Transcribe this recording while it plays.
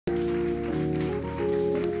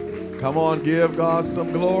Come on, give God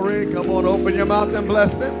some glory. Come on, open your mouth and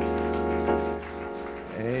bless him.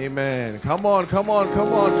 Amen. Come on, come on,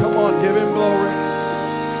 come on, come on. Give him glory.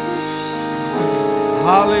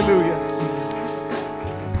 Hallelujah.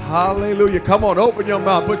 Hallelujah. Come on, open your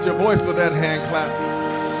mouth. Put your voice with that hand clap.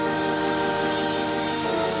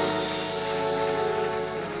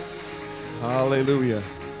 Hallelujah.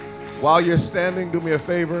 While you're standing, do me a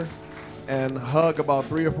favor and hug about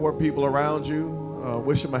 3 or 4 people around you.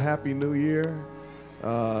 Wish them a happy new year.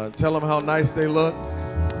 Tell them how nice they look.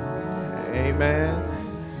 Amen.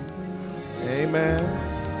 Amen.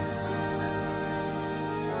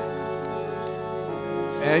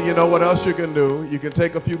 And you know what else you can do? You can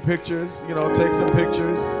take a few pictures, you know, take some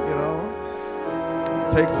pictures, you know,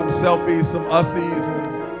 take some selfies, some ussies,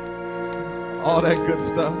 and all that good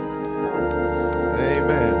stuff.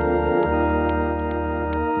 Amen.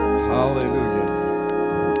 Hallelujah.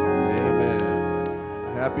 Amen.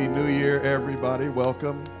 Happy New Year, everybody.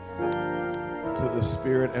 Welcome to the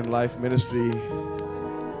Spirit and Life Ministry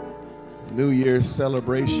New Year's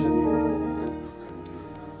celebration.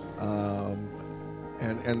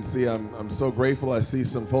 And see, I'm so grateful. I see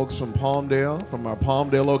some folks from Palmdale, from our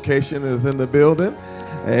Palmdale location is in the building.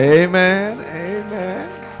 Amen.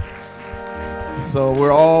 Amen. So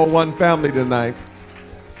we're all one family tonight,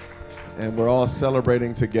 and we're all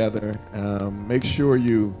celebrating together. Make sure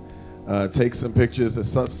you take some pictures.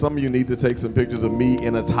 Some of you need to take some pictures of me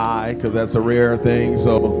in a tie, because that's a rare thing.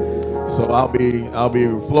 So I'll be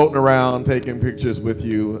floating around taking pictures with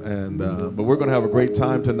you, and but we're going to have a great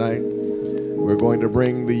time tonight. We're going to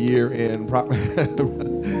bring the year in.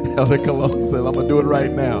 Elder Cologne said, I'm going to do it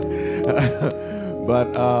right now.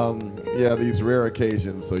 But yeah, these rare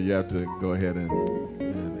occasions, so you have to go ahead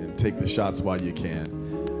and take the shots while you can.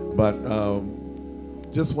 But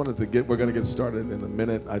just wanted to we're going to get started in a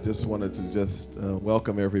minute. I just wanted to just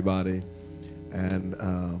welcome everybody and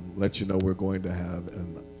let you know we're going to have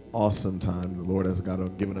an awesome time. The Lord has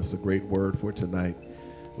given us a great word for tonight.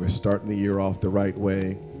 We're starting the year off the right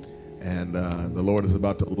way. And the Lord is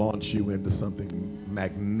about to launch you into something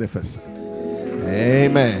magnificent.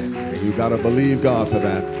 Amen. You got to believe God for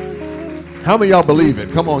that. How many of y'all believe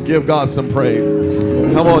it? Come on, give God some praise.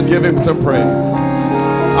 Come on, give him some praise.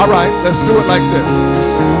 All right, let's do it like this.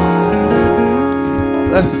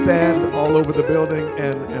 Let's stand all over the building,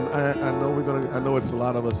 and I know I know it's a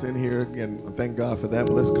lot of us in here, and thank God for that.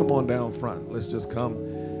 But let's come on down front. Let's just come.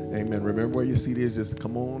 Amen. Remember where your seat is. Just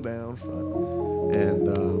come on down front, and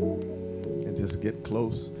just get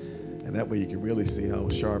close, and that way you can really see how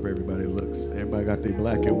sharp everybody looks. Everybody got their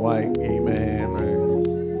black and white. Amen.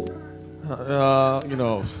 You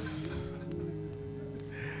know.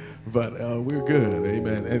 But we're good,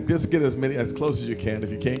 amen. And just get as close as you can.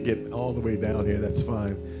 If you can't get all the way down here, that's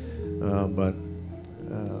fine. But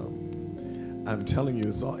I'm telling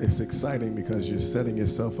you, it's exciting because you're setting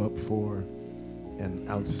yourself up for an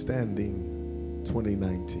outstanding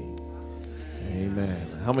 2019. Amen.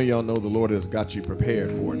 How many of y'all know the Lord has got you prepared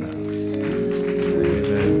for it now?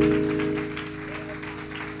 Amen.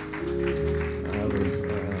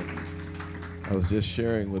 I was just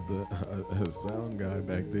sharing with the sound guy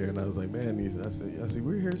back there, and I was like, man, I said,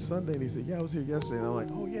 we were here Sunday, and he said, yeah, I was here yesterday. And I'm like,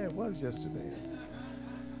 oh yeah, it was yesterday.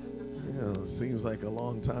 You know, it seems like a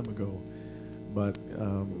long time ago, but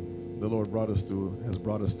the Lord has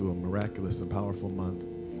brought us through a miraculous and powerful month,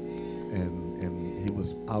 and He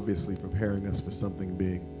was obviously preparing us for something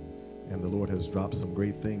big, and the Lord has dropped some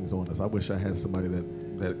great things on us. I wish I had somebody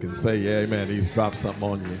that can say, yeah, amen, He's dropped something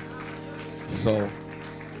on you.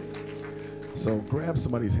 So grab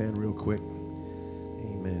somebody's hand real quick.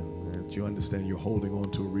 Amen. And you understand you're holding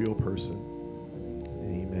on to a real person.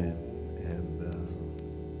 Amen. And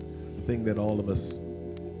the thing that all of us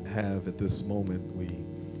have at this moment,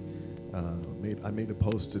 I made a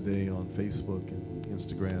post today on Facebook and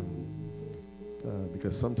Instagram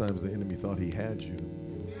because sometimes the enemy thought he had you.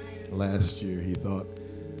 Last year he thought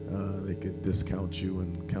they could discount you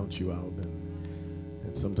and count you out,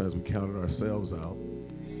 and sometimes we counted ourselves out.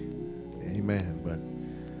 Amen.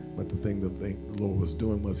 But the thing that the Lord was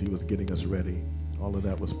doing was He was getting us ready. All of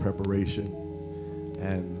that was preparation,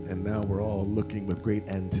 and now we're all looking with great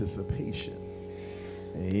anticipation.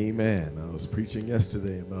 Amen. I was preaching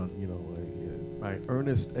yesterday about my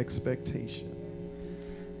earnest expectation.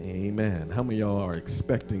 Amen. How many of y'all are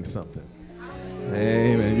expecting something?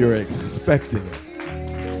 Amen. You're expecting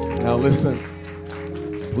it. Now listen.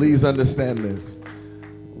 Please understand this.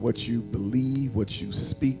 What you believe, what you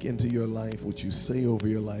speak into your life, what you say over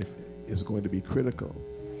your life is going to be critical.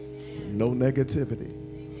 No negativity.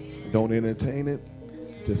 Don't entertain it.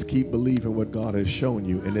 Just keep believing what God has shown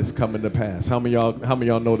you, and it's coming to pass. How many of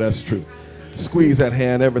y'all know that's true? Squeeze that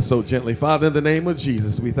hand ever so gently. Father, in the name of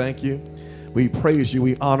Jesus, we thank you. We praise you.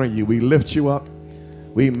 We honor you. We lift you up.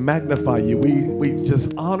 We magnify you. We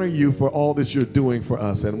just honor you for all that you're doing for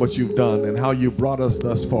us and what you've done and how you brought us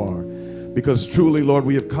thus far. Because truly, Lord,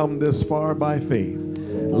 we have come this far by faith,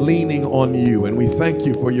 leaning on you. And we thank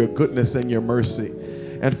you for your goodness and your mercy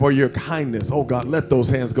and for your kindness. Oh God, let those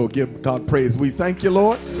hands go. Give God praise. We thank you,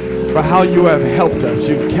 Lord, for how you have helped us.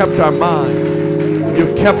 You've kept our minds.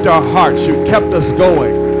 You've kept our hearts. You've kept us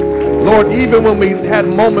going. Lord, even when we had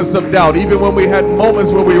moments of doubt, even when we had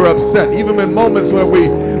moments where we were upset, even in moments where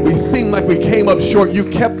we seemed like we came up short, you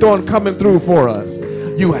kept on coming through for us.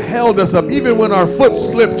 You held us up. Even when our foot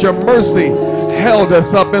slipped, your mercy held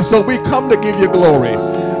us up. And so we come to give you glory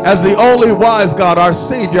as the only wise God, our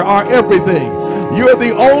Savior, our everything. You're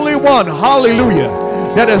the only one, hallelujah,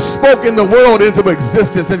 that has spoken the world into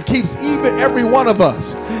existence and keeps even every one of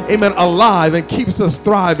us, amen, alive and keeps us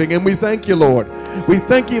thriving. And we thank you, Lord. We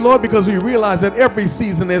thank you, Lord, because we realize that every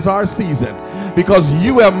season is our season because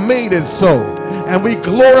you have made it so. And we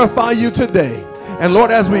glorify you today. And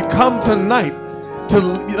Lord, as we come tonight to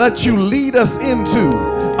let you lead us into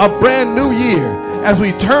a brand new year, as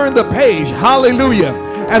we turn the page, hallelujah,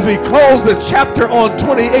 as we close the chapter on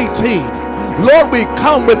 2018, Lord, we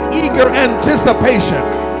come with eager anticipation,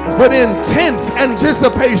 with intense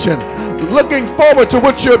anticipation, looking forward to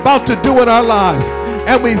what you're about to do in our lives.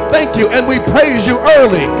 And we thank you and we praise you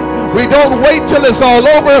early. We don't wait till it's all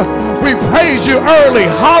over. We praise you early.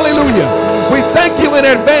 Hallelujah. We thank you in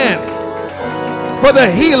advance for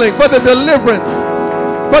the healing, for the deliverance,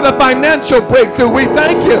 for the financial breakthrough. We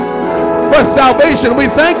thank you for salvation. We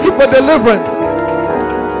thank you for deliverance.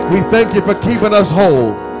 We thank you for keeping us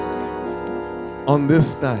whole on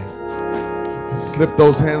this night. Slip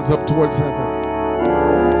those hands up towards heaven.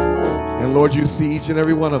 And Lord, you see each and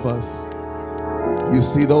every one of us. You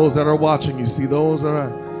see those that are watching. You see those that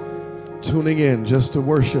are tuning in just to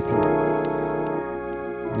worship you.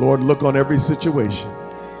 Lord, look on every situation.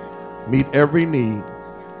 Meet every need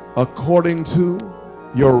according to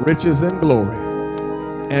your riches and glory.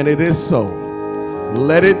 And it is so.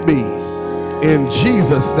 Let it be. In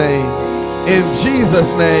Jesus' name. In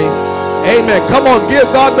Jesus' name. Amen. Come on, give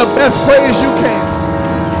God the best praise you can.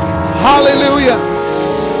 Hallelujah.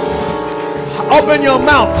 Open your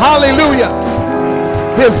mouth. Hallelujah.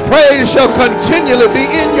 His praise shall continually be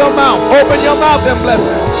in your mouth. Open your mouth and bless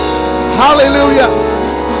him. Hallelujah.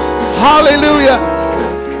 Hallelujah.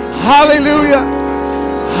 Hallelujah.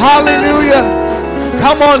 Hallelujah.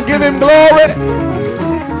 Come on, give him glory.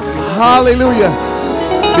 Hallelujah.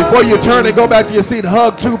 Before you turn and go back to your seat,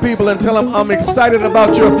 hug two people and tell them, I'm excited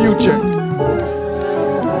about your future.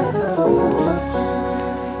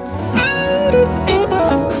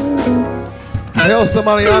 Tell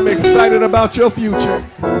somebody, I'm excited about your future.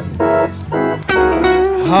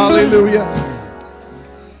 Hallelujah.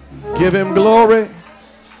 Give him glory.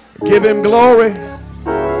 Give him glory.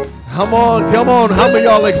 Come on, come on. How many of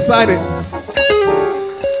y'all excited?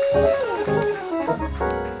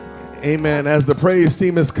 Amen. As the praise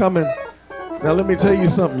team is coming, now let me tell you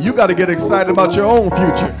something. You got to get excited about your own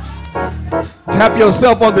future. Tap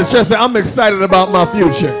yourself on the chest and say, I'm excited about my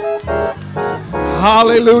future.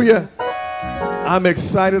 Hallelujah. I'm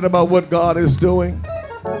excited about what God is doing.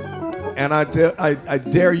 And I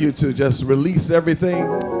dare you to just release everything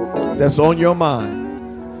that's on your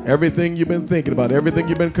mind. Everything you've been thinking about. Everything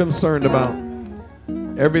you've been concerned about.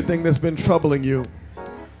 Everything that's been troubling you.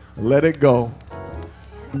 Let it go.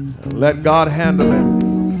 Let God handle it.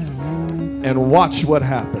 And watch what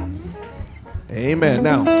happens. Amen.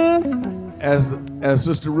 Now, as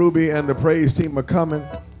Sister Ruby and the praise team are coming,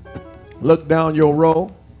 look down your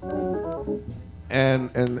row.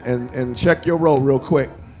 And check your row real quick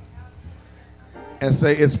and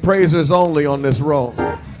say it's praisers only on this row.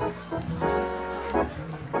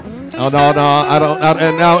 Oh, no, I don't.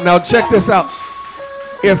 And now check this out.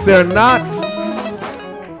 If they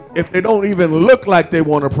don't even look like they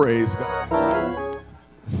want to praise God,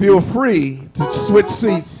 feel free to switch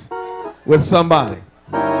seats with somebody,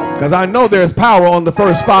 because I know there's power on the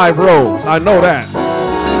first 5 rows. I know that.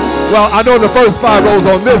 Well, I know the first 5 rows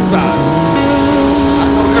on this side.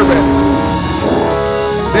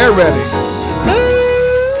 They're ready.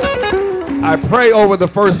 I pray over the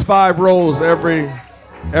first 5 rows every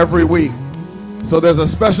week. So there's a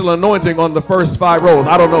special anointing on the first 5 rows.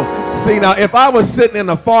 I don't know. See, now if I was sitting in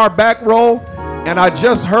the far back row and I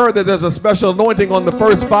just heard that there's a special anointing on the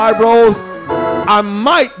first 5 rows, I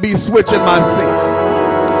might be switching my seat.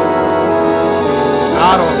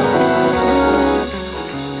 I don't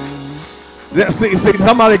know. See,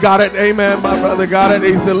 somebody got it. Amen. My brother got it.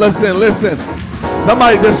 He said, listen.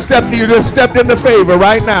 Somebody just stepped into favor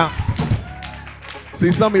right now.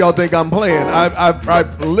 See, some of y'all think I'm playing. I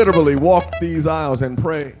literally walk these aisles and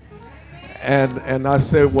pray. And I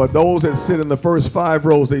said, well, those that sit in the first 5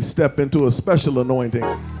 rows, they step into a special anointing.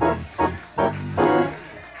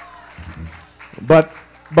 But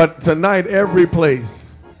tonight, every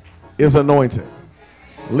place is anointed.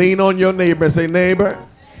 Lean on your neighbor and say, neighbor,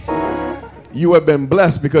 you have been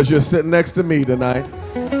blessed because you're sitting next to me tonight.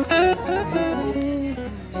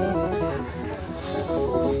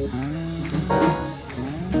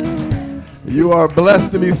 You are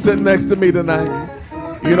blessed to be sitting next to me tonight.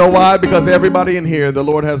 You know why? Because everybody in here, the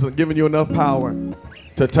Lord hasn't given you enough power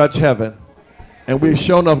to touch heaven. And we're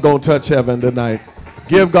sure enough going to touch heaven tonight.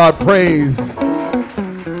 Give God praise.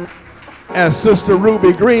 As Sister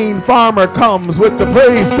Ruby Green Farmer comes with the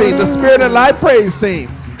praise team, the Spirit and Light praise team,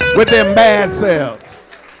 with them bad selves.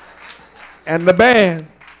 And the band,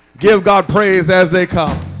 give God praise as they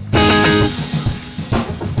come.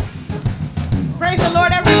 Praise the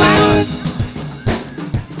Lord, everybody.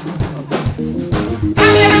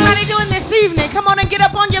 How's everybody doing this evening? Come on and get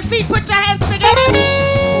up on your feet. Put your hands together.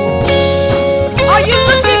 Are you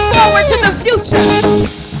looking forward to the future?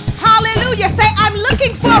 Hallelujah. Say, I'm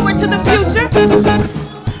looking forward to the future.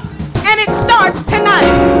 And it starts tonight.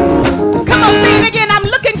 Come on, say it again. I'm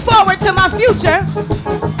looking forward to my future.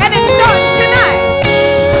 And it starts tonight.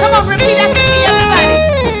 Come on, repeat after me, everybody.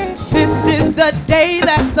 This is the day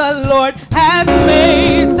that the Lord has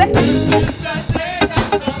made. Say, this is the day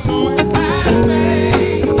that the Lord has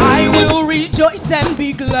made. I will rejoice and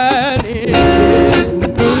be glad in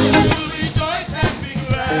it.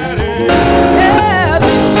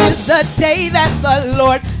 The day that the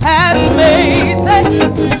Lord has made.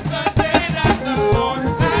 This is the day that the Lord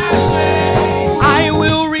has made. I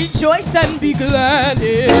will rejoice and be glad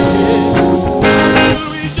in it. I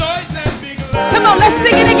will rejoice and be glad. Come on, let's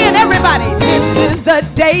sing it again, everybody. This is the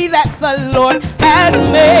day that the Lord has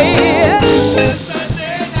made. This is the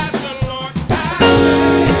day that the Lord has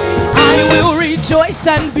made. I will rejoice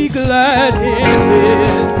and be glad in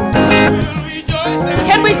it.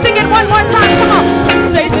 Can we sing it one more time? Come on.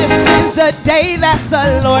 Say, this is the day that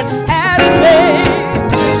the Lord has made.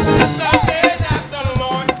 This is the day that the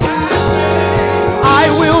Lord has made.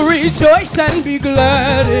 I will rejoice and be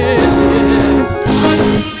glad in it. I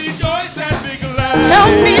will rejoice and be glad.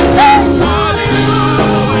 Help me say,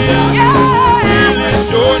 hallelujah. Yeah. We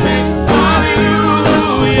lift your name.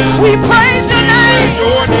 Hallelujah. We praise your name.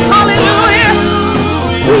 Hallelujah.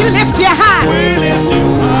 We lift you high. We lift you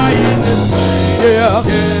high in this place. Yeah.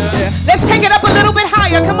 Let's take it up a little bit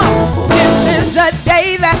higher. Come on. This is the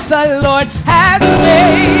day that the Lord has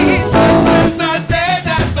made. This is the day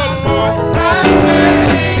that the Lord has made.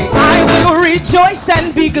 Say, I will rejoice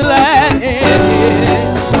and be glad in it.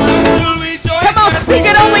 I will rejoice. Come on, speak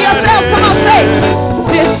it over yourself. Come on, say,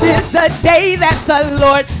 this is the day that the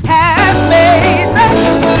Lord has made.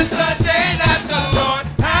 This is the day that the Lord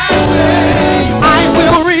has made. I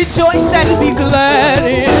will rejoice and be glad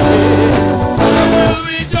in it.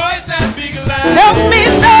 Help me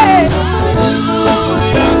say,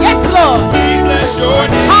 hallelujah. Yes, Lord. We bless your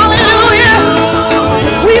name. Hallelujah.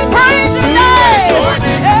 Hallelujah. We praise your name.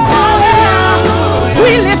 Yeah.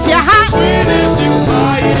 We lift you high. We lift you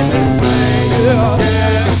high in this place. Yeah.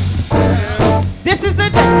 This is the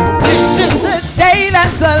day. This is the day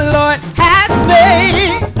that the Lord has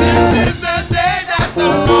made. This is the day that the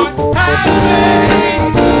Lord has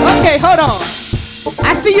made. Okay, hold on.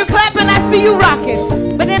 I see you clapping, I see you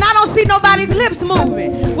rocking, but then I don't see nobody's lips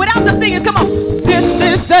moving. Without the singers, come on. This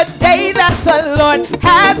is the day that the Lord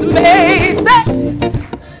has made. Say,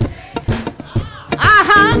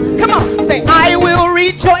 come on. Say, I will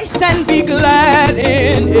rejoice and be glad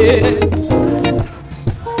in it.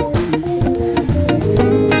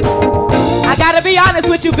 I gotta be honest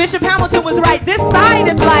with you, Bishop Hamilton was right. This side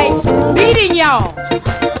is like beating y'all.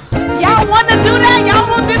 Y'all want to do that? Y'all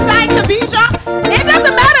want this side to beat y'all? It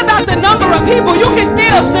doesn't matter about the number of people. You can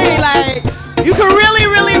still sing, like, you can really,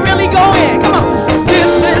 really, really go in. Come on. This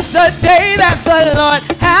is the day that the Lord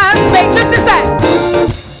has made. Just this side.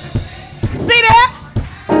 See that?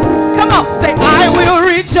 Come on. Say, I will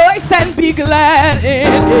rejoice and be glad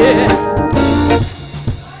in it.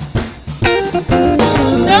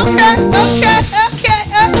 Okay.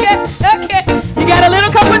 You got a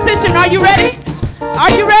little competition. Are you ready?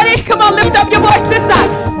 Are you ready? Come on, lift up your voice this side.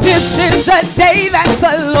 This is the day that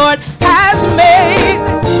the Lord has made.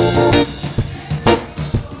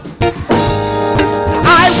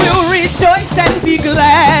 I will rejoice and be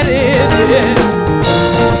glad in it.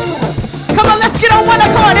 Come on, let's get on one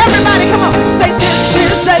accord. Everybody, come on.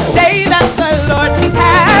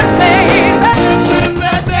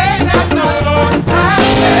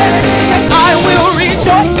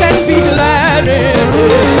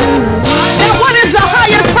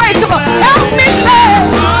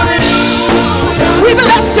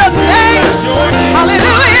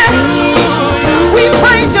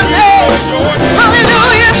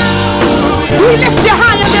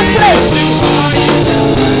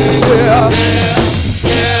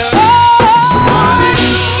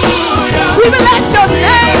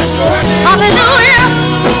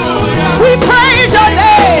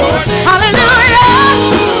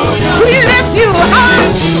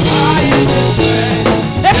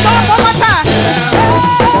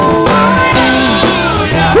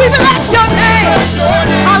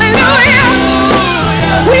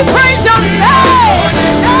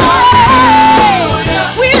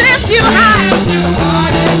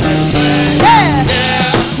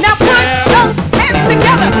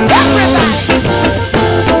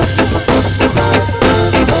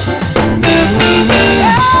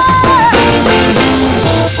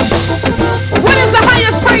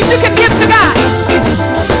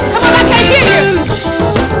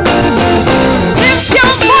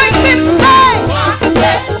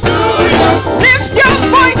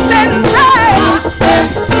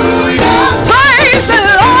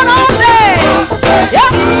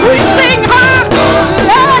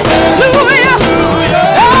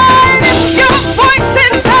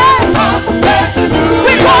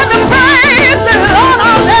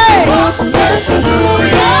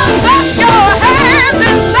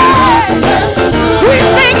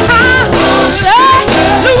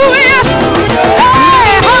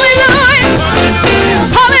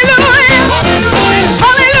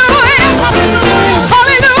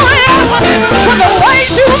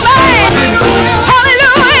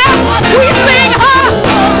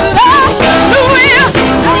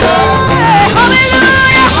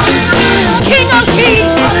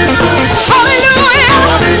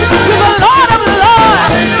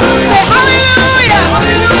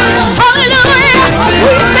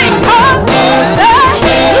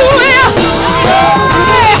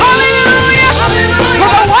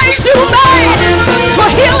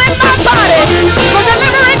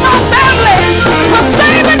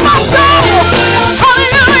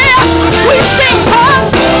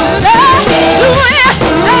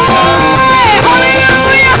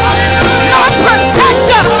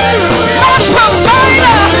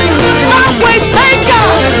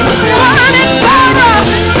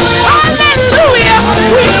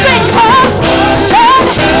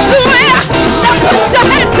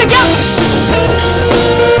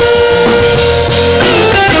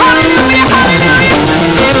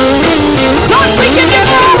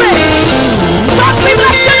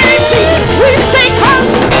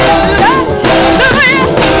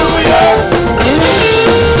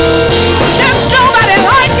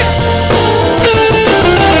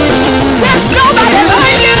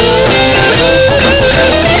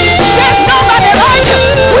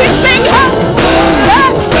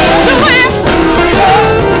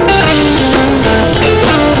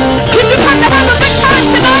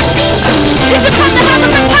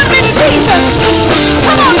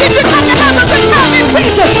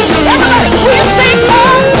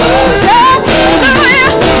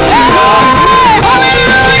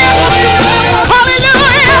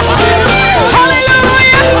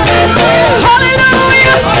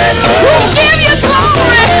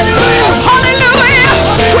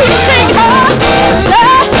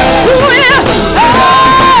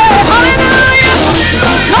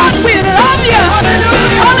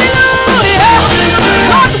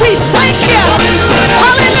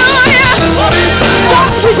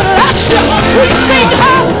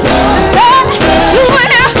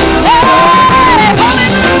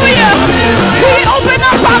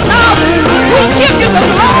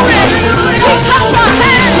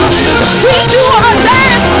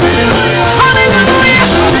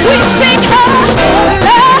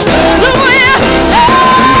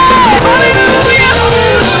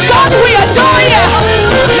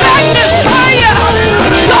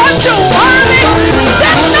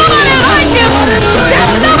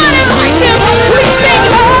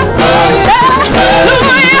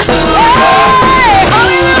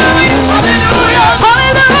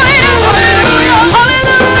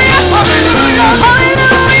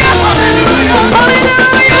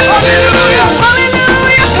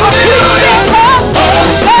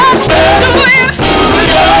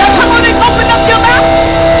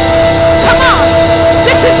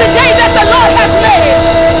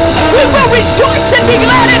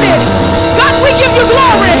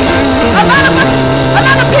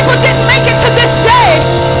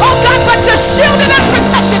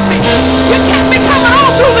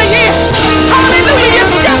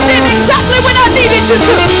 need you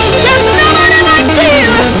to. There's nobody like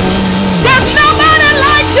Jesus. There's nobody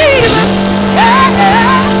like Jesus.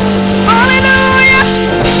 Yeah. Hallelujah.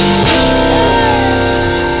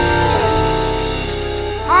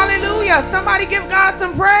 Hallelujah. Somebody give God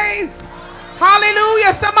some praise.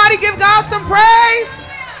 Hallelujah. Somebody give God some praise.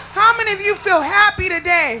 How many of you feel happy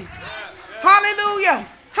today? Hallelujah.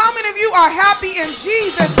 How many of you are happy in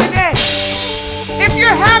Jesus today? If you're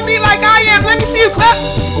happy like I am, let me see you clap.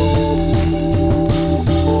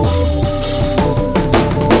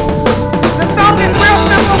 The song is real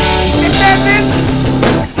simple. It says this.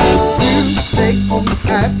 You make me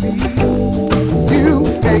happy. You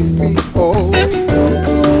make me whole.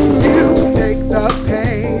 You take the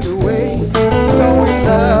pain away. So in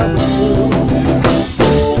love with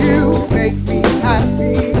you. You make me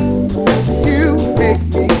happy. You make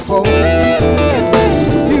me whole.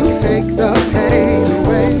 You take the pain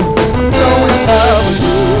away. I'm so in love with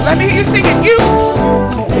you. Let me hear you sing it. You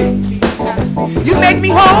make me whole. You make me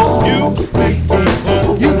whole.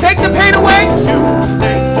 You take the pain away. You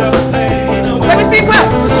take the pain away. Let me see clap.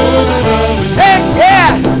 Hey,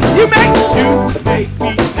 yeah. You make me happy.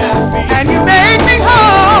 And you make me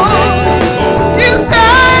whole. You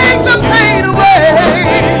take the pain away.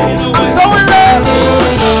 I'm so in love.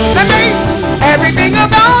 Let me everything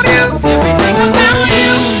about you. Everything about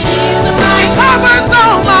you. It covers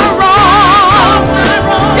all my wrong.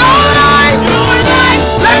 Your life.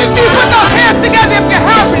 Let me see you put those hands together if you're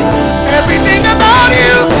happy. Everything about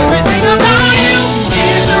you. Everything about you.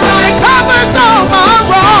 It covers all my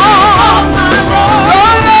wrong.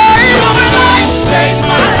 Your life. Change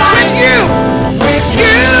my life. With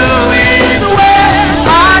you is where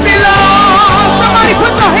I belong. Somebody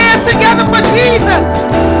put your hands together for Jesus.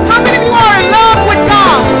 How many of you are in love with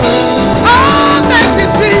God? Oh, thank you,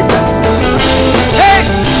 Jesus. Hey.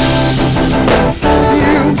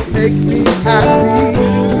 You make me happy.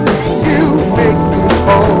 You make me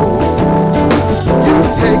whole. You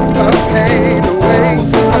take the pain away.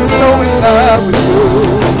 I'm so in love with you.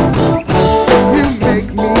 You make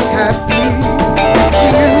me happy.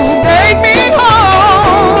 You make me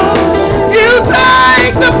whole. You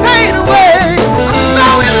take the pain away. I'm so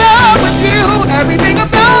in love with you. Everything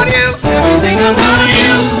about you. Everything about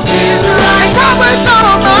you is right. It covers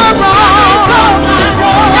all my wrongs.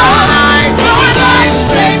 Your life,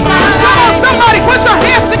 save my life. Come on, somebody put your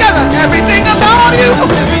hands together. Everything about you.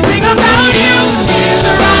 Everything about you is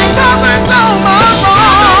right. It covers all my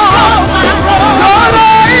wrongs. Your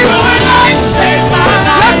life, save my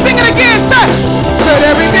life. Let's sing it again. Said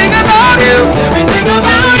everything about you. Everything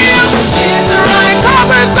about you is right. It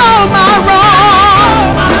covers all my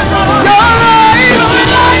wrongs. Your life,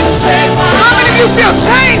 save my life. How many of you feel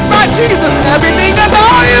changed by Jesus? Everything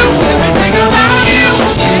about you. Everything about you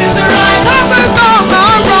is right. Covers all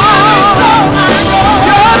my wrongs.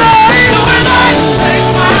 Your life, change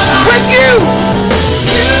my life. With you.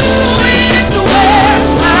 You is the way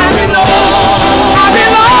I belong. I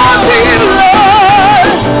belong to you, Lord.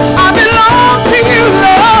 I belong to you,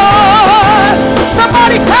 Lord.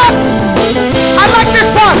 Somebody clap. I like this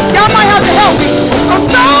part. Y'all might have to help me. I'm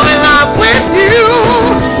so in love with you.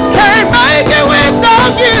 Can't make it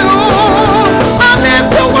without you. I live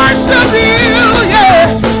to worship you,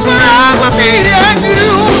 yeah. Forever me and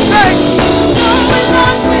you. Say,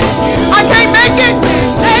 I can't make it.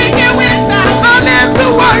 Without. I live to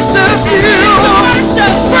worship you.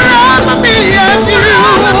 Forever me and you.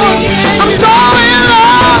 I'm so in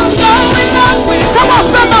love. Come on,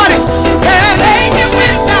 somebody. Can't make it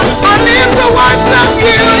without. I live to worship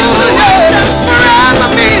you, yeah. Forever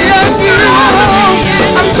me and you.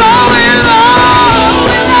 I'm so in love.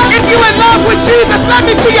 If you're in love with Jesus, let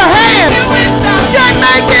me see your hands. Can't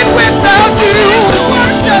make it without you.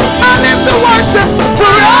 I live to worship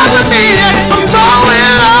forever me. I'm so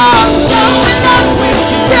in love.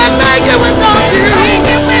 Can't make it without you.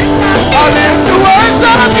 I live to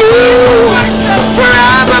worship you.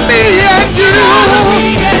 Forever me and you.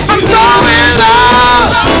 I'm so in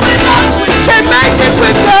love. Can't make it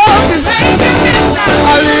without you.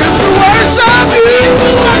 I live to worship you.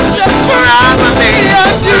 Forever me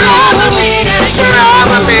and you.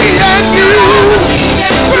 Forever me and you.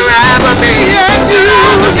 Forever me and you.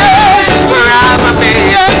 Yeah. Forever me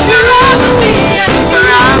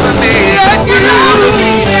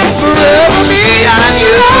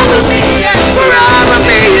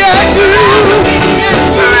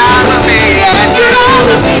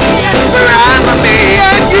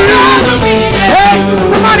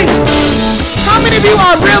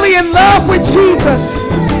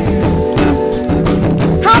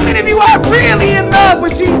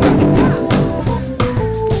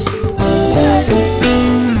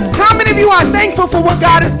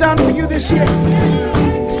God has done for you this year?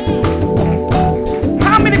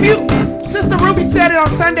 How many of you, Sister Ruby said it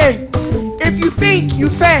on Sunday, if you think, you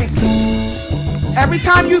thank. Every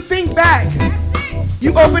time you think back,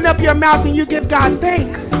 you open up your mouth and you give God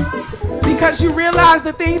thanks. Because you realize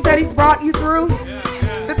the things that he's brought you through,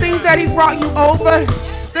 the things that he's brought you over,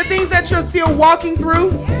 the things that you're still walking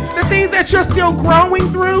through, the things that you're still growing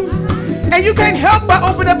through. And you can't help but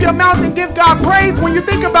open up your mouth and give God praise when you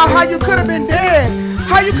think about how you could have been dead,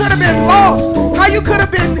 how you could have been lost, how you could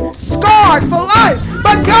have been scarred for life.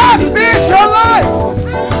 But God spared your life.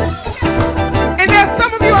 And there's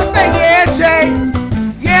some of you who say, yeah,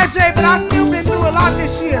 Jay, but I've still been through a lot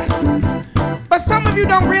this year. But some of you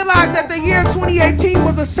don't realize that the year 2018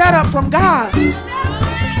 was a setup from God.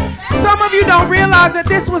 Some of you don't realize that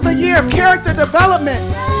this was the year of character development.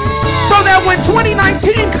 So that when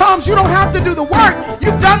 2019 comes, you don't have to do the work.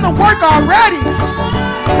 You've done the work already.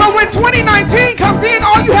 So when 2019 comes in,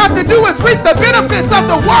 all you have to do is reap the benefits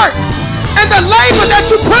of the work and the labor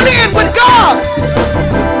that you put in with God.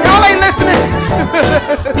 Y'all ain't listening.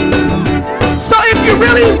 So if you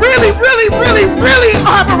really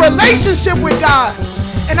have a relationship with God,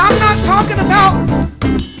 and I'm not talking about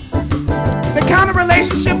the kind of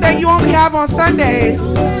relationship that you only have on Sundays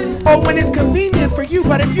or when it's convenient for you,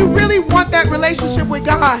 but if you really want that relationship with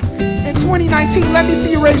God in 2019, let me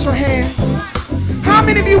see you raise your hands. How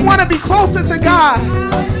many of you want to be closer to God?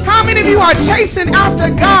 How many of you are chasing after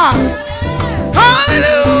God?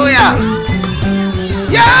 Hallelujah!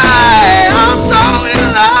 Yeah, I'm so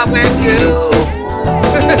in love with you.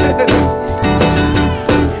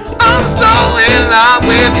 I'm so in love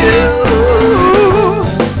with you.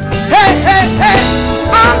 Hey,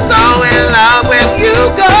 I'm so in love with you,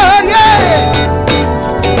 God, yeah.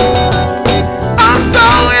 I'm so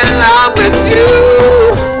in love with you.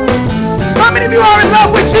 How many of you are in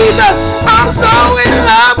love with Jesus? I'm so in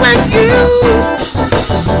love with you.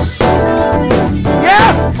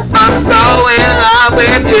 Yeah, I'm so in love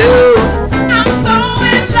with you. I'm so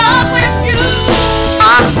in love with you.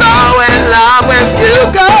 I'm so in love with you,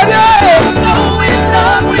 God, yeah. I'm so in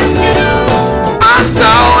love with you. I'm so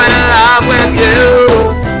in love with you.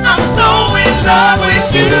 I'm so in love with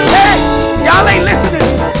you. Hey, y'all ain't listening.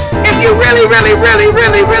 If you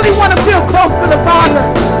really want to feel close to the Father,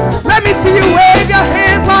 let me see you wave your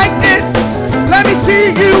hands like this. Let me see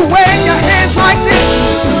you wave your hands like this.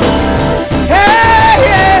 Hey,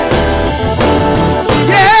 yeah.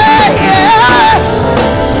 Yeah, yeah.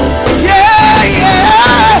 Yeah,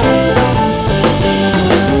 yeah.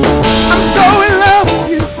 I'm so in love with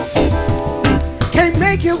you. Can't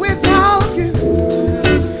make it without you.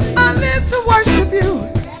 I live to worship you.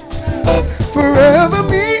 Forever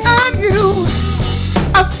me and you.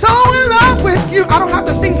 I'm so in love with you. I don't have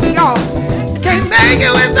to sing to y'all. Can't make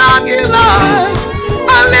it without you, Lord.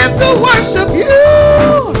 I live to worship you.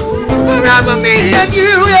 Forever me and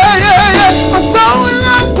you. Yeah, yeah, yeah. I'm so in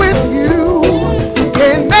love with you.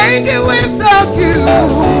 Can't make it without you.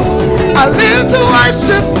 I live to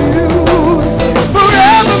worship you.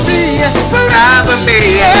 Forever me and forever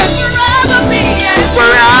me and forever me and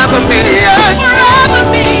forever me and forever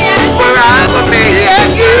me and forever me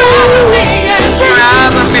and you.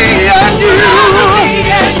 Forever me and you.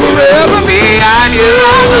 Forever me and you.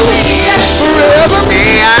 Forever me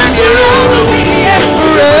and you.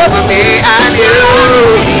 Forever me and you.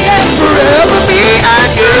 Forever me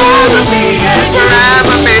and you.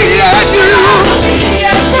 Forever me and you.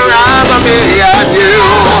 Forever me and you.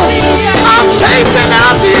 I'm chasing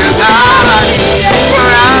after you, God.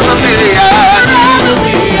 Forever me and forever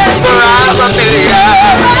me and forever me and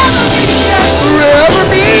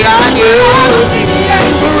you.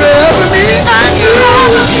 Forever me and you.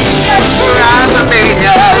 Forever me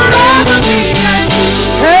and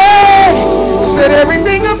hey, said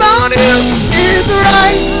everything about you is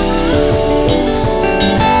right.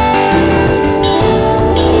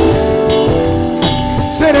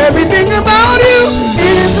 Said everything about you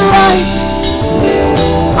is right.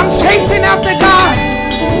 I'm chasing after God.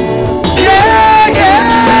 Yeah,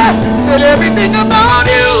 yeah. Said everything about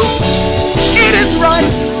you, it is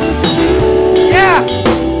right. Yeah.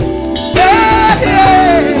 Yeah,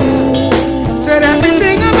 yeah. Said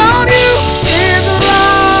everything about you is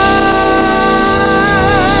right.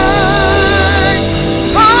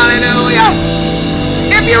 Hallelujah.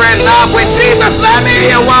 If you're in love with Jesus, let me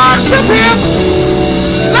hear you worship him.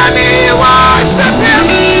 Let me hear you worship him.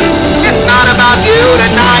 It's not about you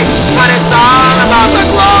tonight, but it's all about the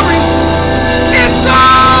glory. It's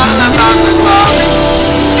all about the glory.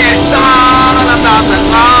 It's all about the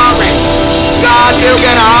glory. God, you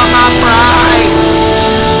get all my praise.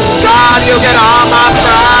 God, you get all my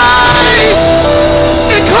praise.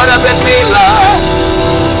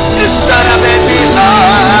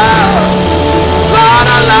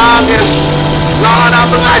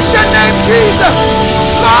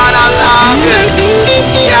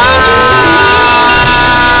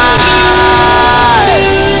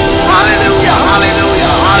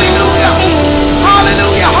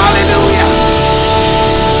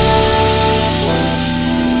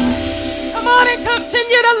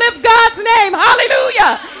 continue to lift God's name.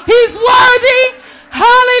 Hallelujah. He's worthy.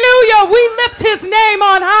 Hallelujah. We lift his name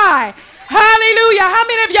on high. Hallelujah. How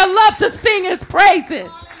many of you love to sing his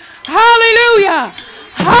praises? Hallelujah.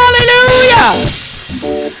 Hallelujah.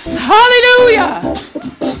 Hallelujah.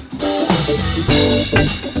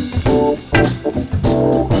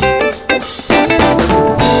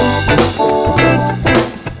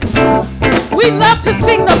 We love to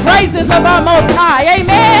sing the praises of our Most High.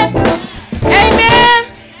 Amen. Amen.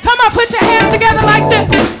 Come on, put your hands together like this.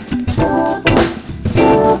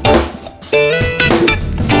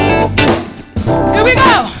 Here we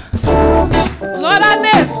go. Lord, I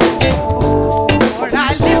lift. Lord,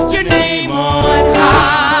 I lift your name on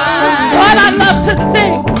high. Lord, I love to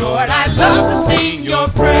sing. Lord, I love to sing your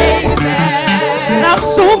praises. And I'm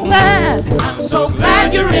so glad. I'm so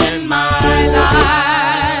glad you're in my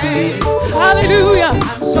life. Hallelujah.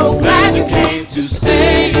 I'm so glad you came to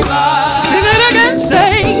save us. Sing it again,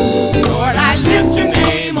 sing. Lord, I lift your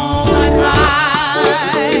name on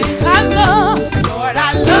high. Lord,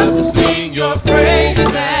 I love to sing your praises.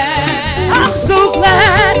 I'm so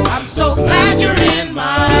glad you're in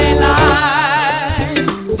my life.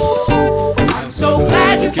 I'm so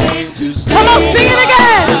glad you came to save us. Come on, sing it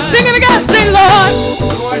again. Sing it again, say, Lord.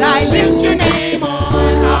 Lord, I lift your name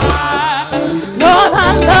on high. Lord,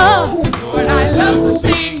 I love to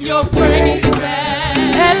sing your praises.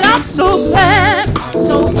 And I'm so glad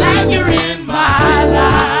you're in my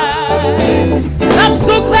life. And I'm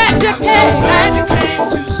so glad you came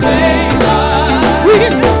to save us. We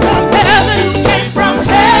came from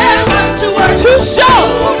heaven to earth to show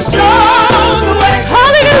the way.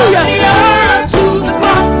 Hallelujah. From the earth to the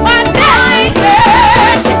cross, my daddy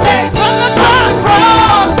from the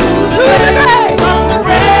cross to the grave, from the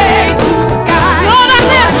grave to the sky. Lord, I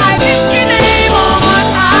lift your name on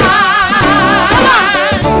high.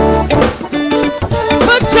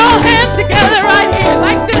 Put your hands together right here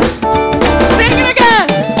like this. Sing it again.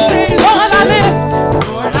 Say, Lord,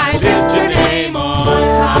 I lift your name on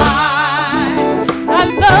high.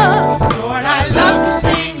 Lord, I love to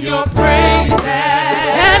sing your praises.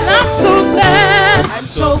 And I'm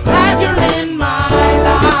so glad you're in my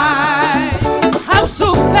life. I'm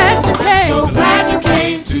so glad you came. So glad you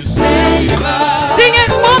came to save us. Sing it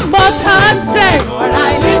one more time, say, Lord,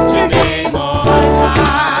 I lift your name on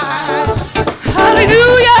high.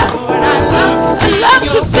 Hallelujah. Lord, I love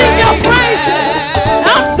to sing your praises.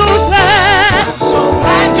 I'm so glad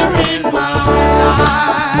you're in my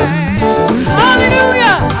life.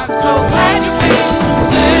 Hallelujah. I'm so glad you came to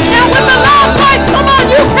save us. And with a loud voice, come on,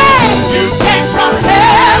 you came. You came from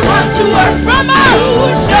heaven to earth, from earth to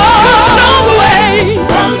show the way.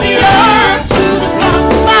 From the earth to the cross,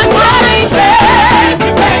 my daddy came.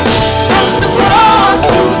 From the cross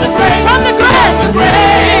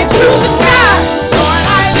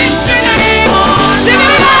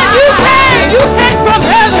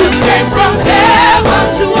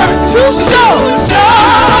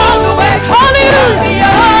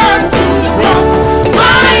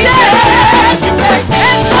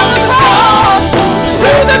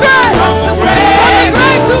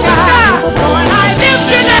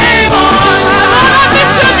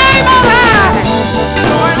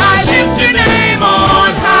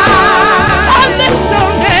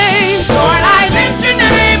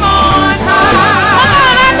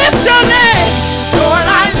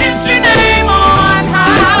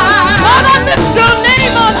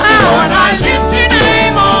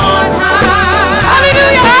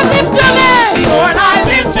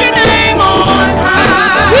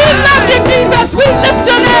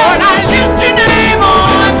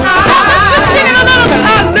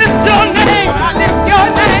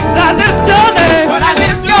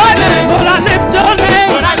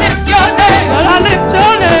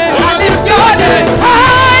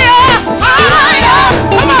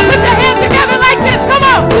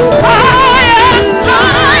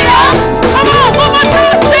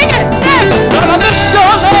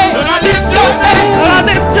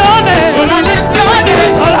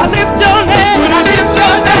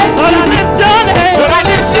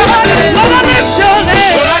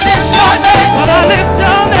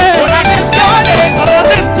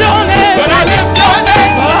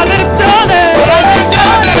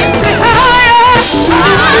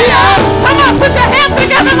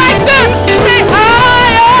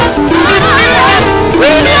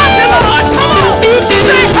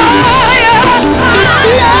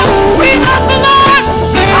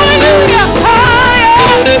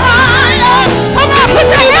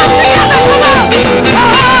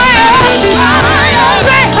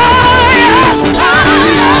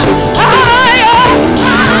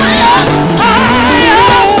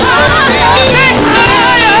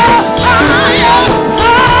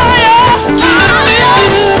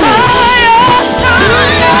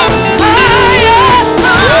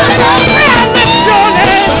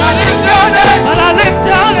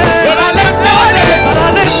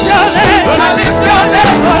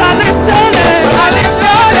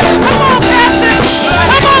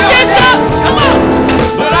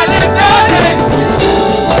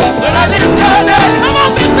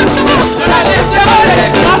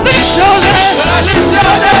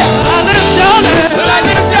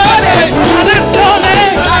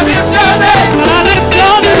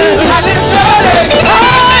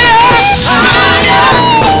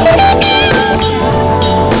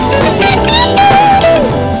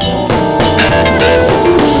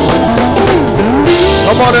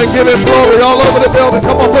building.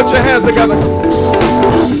 Come on, put your hands together.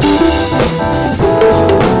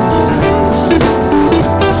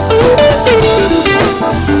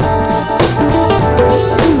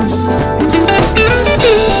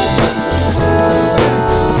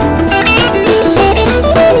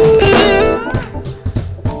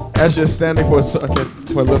 As you're standing for a second,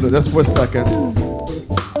 for a little, just for a second.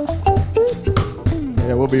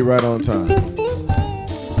 Yeah, we'll be right on time.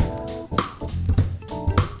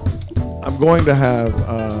 I'm going to have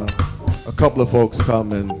a couple of folks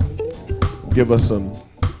come and give us some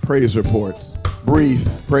praise reports, brief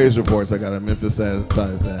praise reports. I got to emphasize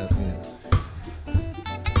that.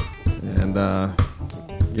 Yeah. And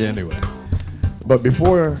yeah, anyway. But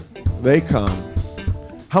before they come,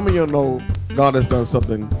 how many of you know God has done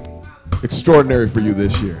something extraordinary for you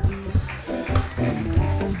this year?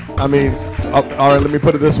 I mean, all right, let me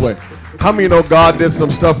put it this way. How many know God did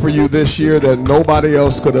some stuff for you this year that nobody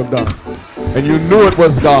else could have done? And you knew it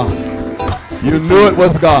was God. You knew it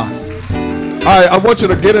was God. All right, I want you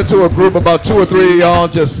to get into a group, about 2 or 3 of y'all.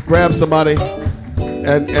 Just grab somebody,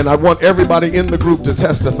 and I want everybody in the group to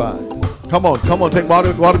testify. Come on, take while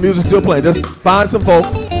the music's still playing. Just find some folk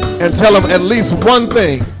and tell them at least one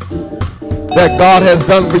thing that God has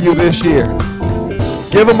done for you this year.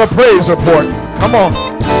 Give them a praise report. Come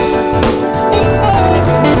on.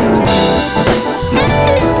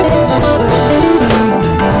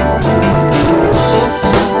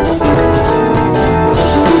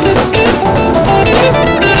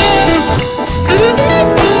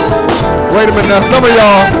 Wait a minute now, some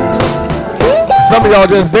of y'all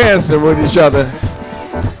just dancing with each other.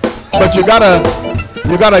 But you gotta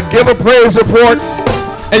give a praise report,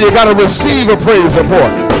 and you gotta receive a praise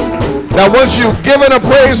report. Now once you've given a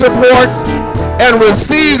praise report and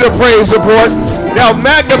received a praise report, now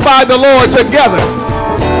magnify the Lord together.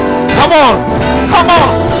 Come on, come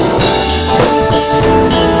on.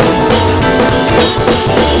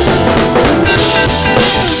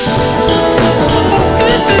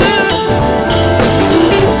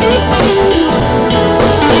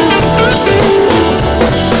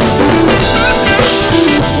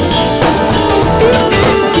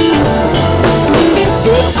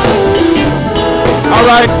 All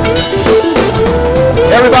right,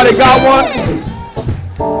 everybody got one?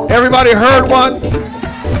 Everybody heard one?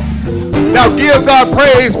 Now give God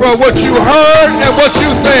praise for what you heard and what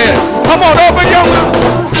you said. Come on, open your mouth.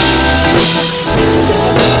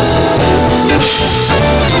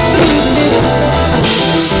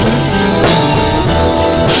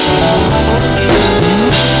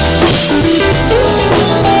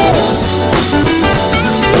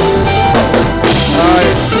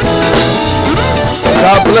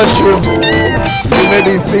 God bless you. You may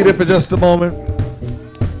be seated for just a moment.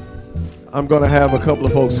 I'm going to have a couple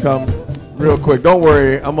of folks come real quick. Don't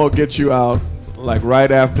worry, I'm going to get you out like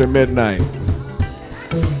right after midnight.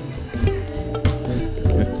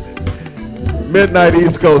 Midnight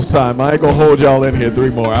East Coast time. I ain't going to hold y'all in here 3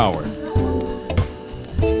 more hours.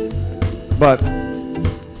 But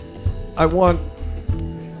I want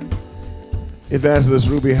Evangelist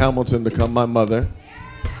Ruby Hamilton to come, my mother,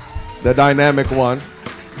 the dynamic one.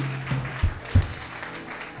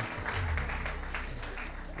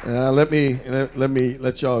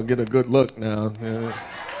 Let y'all get a good look now.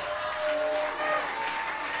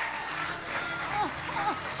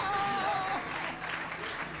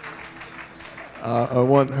 I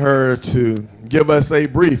want her to give us a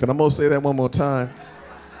brief, and I'm gonna say that one more time,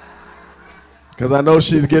 because I know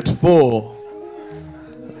she's getting full,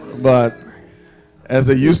 but as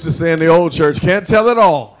they used to say in the old church, can't tell it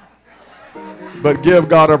all, but give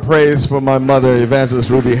God a praise for my mother, Evangelist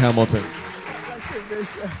Ruby Hamilton.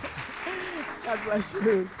 God bless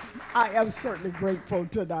you. I am certainly grateful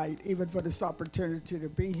tonight, even for this opportunity to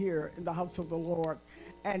be here in the house of the Lord.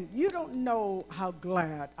 And you don't know how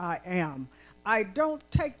glad I am. I don't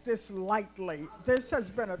take this lightly. This has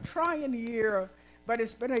been a trying year, but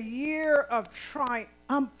it's been a year of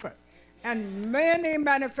triumphant and many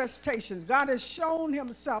manifestations. God has shown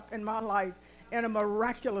himself in my life in a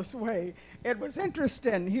miraculous way. It was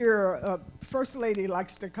interesting here. First Lady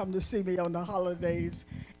likes to come to see me on the holidays,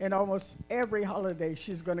 and almost every holiday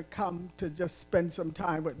she's going to come to just spend some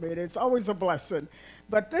time with me. It's always a blessing.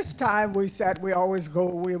 But this time we said we always go,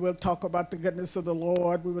 we will talk about the goodness of the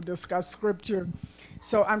Lord. We will discuss scripture.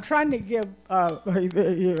 So I'm trying to give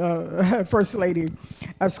First Lady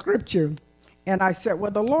a scripture. And I said,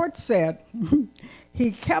 well, the Lord said,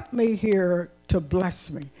 he kept me here to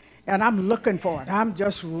bless me. And I'm looking for it. I'm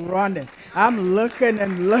just running. I'm looking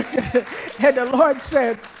and looking. And the Lord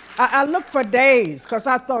said, I looked for days because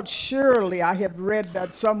I thought surely I had read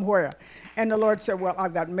that somewhere. And the Lord said, well,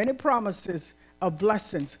 I've got many promises of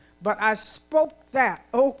blessings. But I spoke that,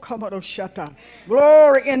 oh, come on, oh, shut up,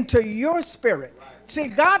 glory, into your spirit. See,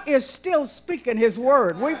 God is still speaking his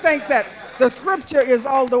word. We think that the scripture is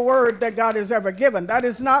all the word that God has ever given. That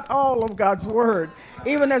is not all of God's word.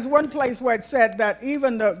 Even there's one place where it said that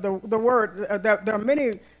even the word, that there are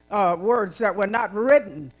many words that were not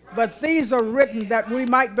written, but these are written that we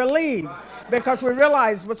might believe, because we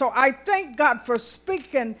realize. So I thank God for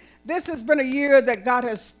speaking. This has been a year that God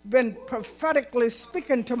has been prophetically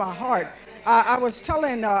speaking to my heart. I was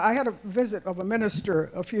telling, I had a visit of a minister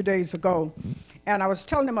a few days ago, and I was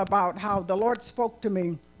telling him about how the Lord spoke to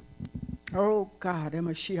me, oh God,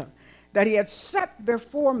 Mashiach, that he had set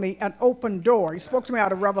before me an open door. He spoke to me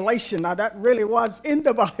out of Revelation. Now that really was in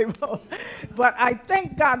the Bible. But I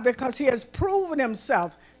thank God because he has proven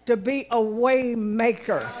himself to be a way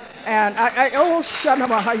maker. And oh,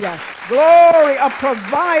 Shanamahaya, glory, a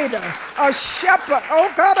provider, a shepherd.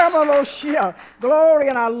 Oh, God, I'm glory,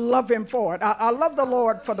 and I love him for it. I love the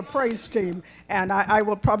Lord for the praise team, and I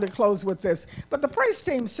will probably close with this. But the praise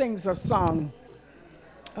team sings a song.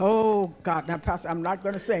 Oh, God, now, Pastor, I'm not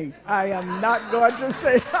going to sing. I am not going to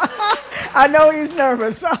sing. I know he's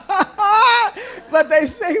nervous. But they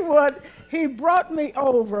sing what? He brought me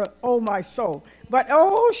over, oh, my soul. But,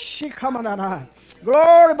 oh, she coming on.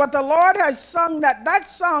 Glory, but the Lord has sung that. That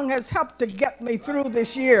song has helped to get me through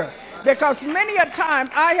this year. Because many a time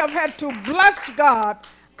I have had to bless God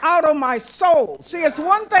out of my soul. See, it's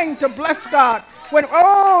one thing to bless God when,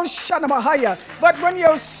 oh, Shanamahaya, but when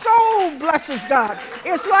your soul blesses God,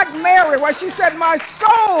 it's like Mary, where she said, my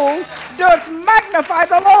soul doth magnify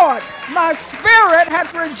the Lord. My spirit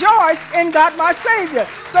hath rejoiced in God my Savior.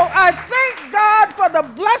 So I thank God for the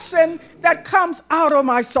blessing that comes out of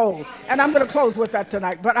my soul. And I'm going to close with that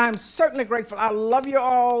tonight. But I'm certainly grateful. I love you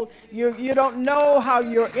all. You don't know how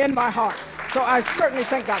you're in my heart. So I certainly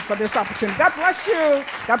thank God for this opportunity. God bless you.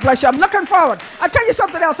 God bless you. I'm looking forward. I'll tell you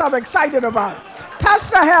something else I'm excited about.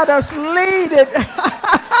 Pastor had us lead it.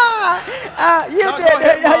 You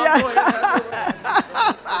did.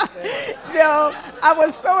 No, I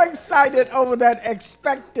was so excited over that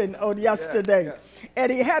expecting on yesterday. Yeah.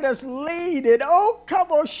 And he had us lead it. Oh,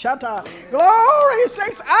 come on, shut up. Glory,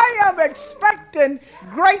 saints. I am expecting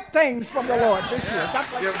great things from the Lord this year. God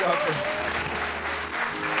bless you.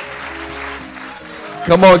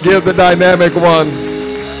 Come on, give the dynamic one.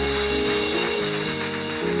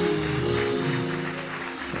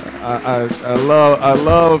 I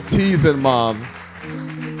love teasing Mom,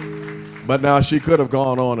 but now she could have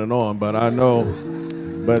gone on and on, but I know,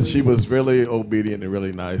 but she was really obedient and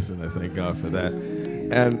really nice, and I thank God for that.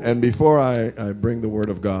 And before I bring the word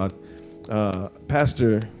of God,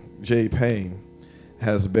 Pastor J. Payne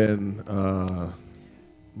has been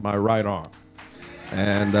my right arm,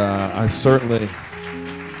 and I certainly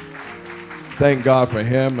thank God for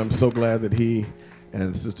him. I'm so glad that he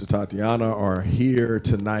and Sister Tatiana are here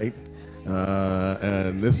tonight.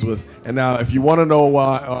 And now if you want to know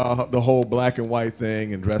why the whole black and white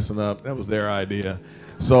thing and dressing up, that was their idea.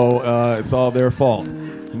 So it's all their fault.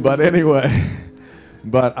 But anyway,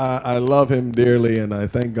 but I love him dearly, and I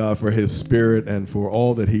thank God for his spirit and for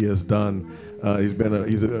all that he has done.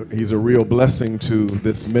 He's a real blessing to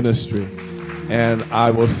this ministry. And I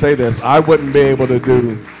will say this, I wouldn't be able to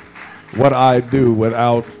do what I do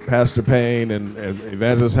without Pastor Payne and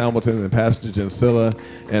Evangelist Hamilton and Pastor Gensilla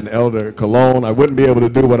and Elder Cologne. I wouldn't be able to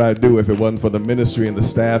do what I do if it wasn't for the ministry and the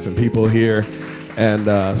staff and people here.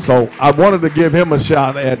 And so I wanted to give him a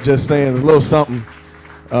shot at just saying a little something,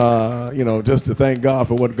 you know, just to thank God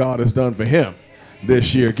for what God has done for him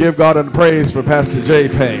this year. Give God a praise for Pastor J.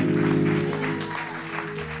 Payne.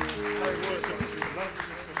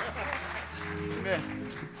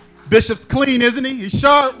 Bishop's clean, isn't he? He's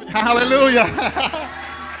sharp. Hallelujah.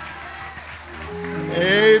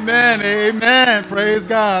 Amen. Amen. Praise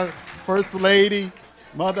God. First Lady,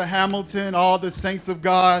 Mother Hamilton, all the saints of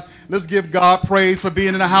God. Let's give God praise for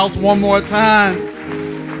being in the house one more time.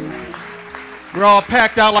 We're all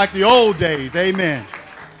packed out like the old days. Amen.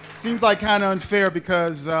 Seems like kind of unfair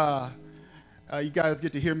because you guys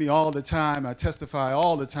get to hear me all the time. I testify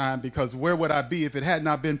all the time, because where would I be if it had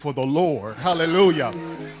not been for the Lord, hallelujah,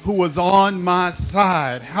 who was on my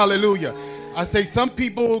side, hallelujah. I say some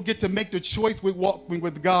people get to make the choice with walking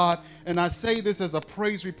with God, and I say this as a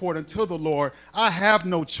praise report unto the Lord. I have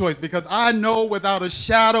no choice, because I know without a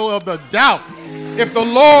shadow of a doubt, if the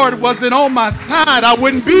Lord wasn't on my side, I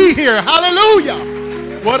wouldn't be here,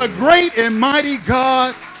 hallelujah. What a great and mighty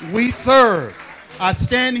God we serve. I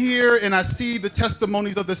stand here and I see the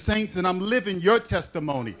testimonies of the saints, and I'm living your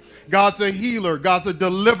testimony. God's a healer. God's a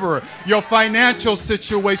deliverer. Your financial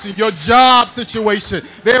situation, your job situation.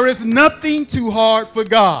 There is nothing too hard for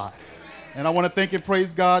God. And I want to thank and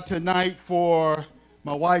praise God tonight for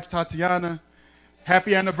my wife, Tatiana.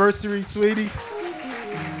 Happy anniversary, sweetie.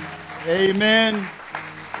 Amen.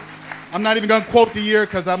 I'm not even going to quote the year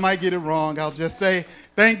because I might get it wrong. I'll just say,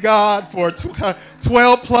 thank God for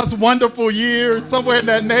 12 plus wonderful years, somewhere in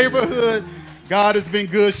that neighborhood. God has been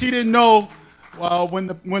good. She didn't know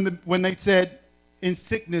when they said in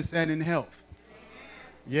sickness and in health.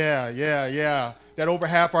 Yeah. That over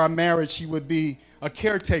half our marriage, she would be a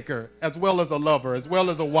caretaker, as well as a lover, as well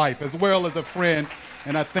as a wife, as well as a friend.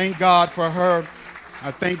 And I thank God for her.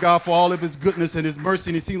 I thank God for all of his goodness and his mercy.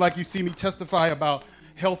 And it seems like you see me testify about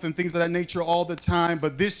health and things of that nature all the time.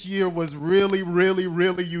 But this year was really, really,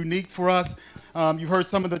 really unique for us. You heard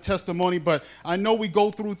some of the testimony, but I know we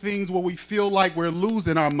go through things where we feel like we're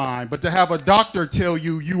losing our mind. But to have a doctor tell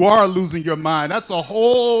you you are losing your mind, that's a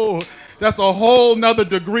whole nother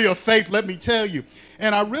degree of faith, let me tell you.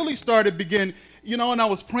 And I really started and I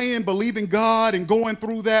was praying, believing God and going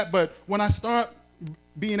through that. But when I start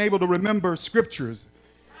being able to remember scriptures,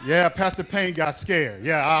 yeah, Pastor Payne got scared.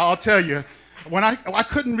 Yeah, I'll tell you. When I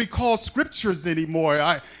couldn't recall scriptures anymore.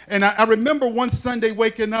 I remember one Sunday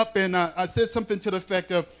waking up and I said something to the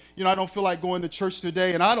effect of, I don't feel like going to church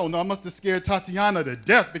today. And I don't know, I must have scared Tatiana to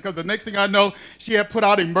death, because the next thing I know, she had put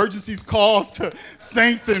out emergencies calls to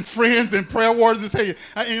saints and friends and prayer warriors.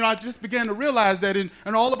 And I just began to realize that in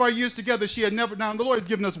all of our years together, she had never, now the Lord has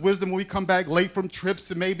given us wisdom when we come back late from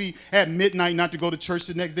trips and maybe at midnight not to go to church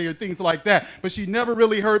the next day or things like that. But she never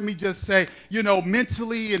really heard me just say,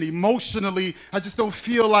 mentally and emotionally, I just don't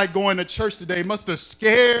feel like going to church today. It must have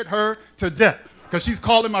scared her to death, because she's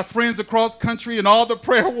calling my friends across country and all the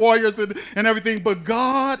prayer warriors and everything. But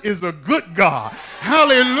God is a good God.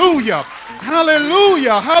 Hallelujah.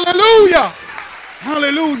 Hallelujah. Hallelujah.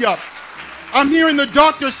 Hallelujah. I'm hearing the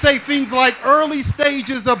doctors say things like early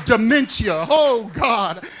stages of dementia. Oh,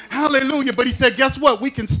 God. Hallelujah. But he said, guess what?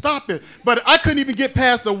 We can stop it. But I couldn't even get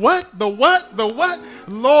past the what? The what? The what?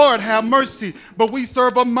 Lord, have mercy. But we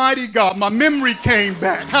serve a mighty God. My memory came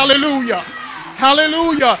back. Hallelujah.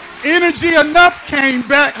 Hallelujah. Energy enough came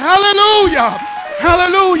back. Hallelujah.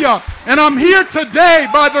 Hallelujah. And I'm here today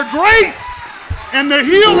by the grace and the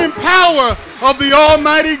healing power of the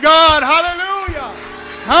Almighty God. Hallelujah.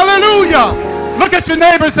 Hallelujah. Look at your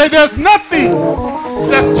neighbor and say, there's nothing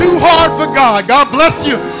that's too hard for God. God bless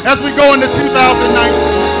you as we go into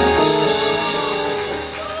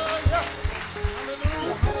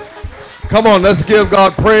 2019. Come on, let's give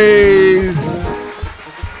God praise.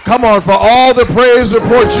 Come on, for all the praise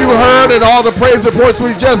reports you heard and all the praise reports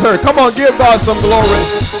we just heard. Come on, give God some glory.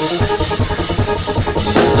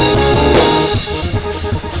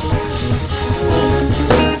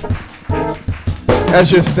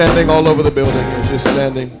 As you're standing all over the building, as you're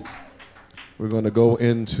standing, we're going to go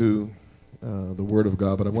into the Word of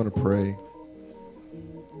God, but I want to pray.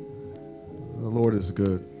 The Lord is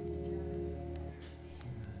good.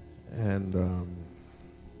 And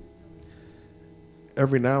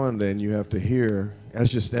every now and then you have to hear, as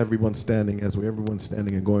just everyone's standing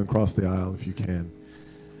and going across the aisle if you can,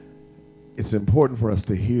 it's important for us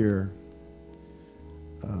to hear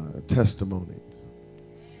testimonies.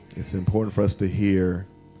 It's important for us to hear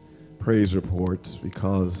praise reports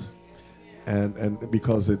because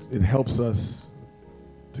it helps us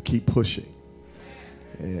to keep pushing.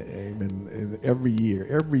 Amen. And every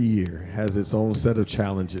year has its own set of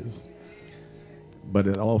challenges, but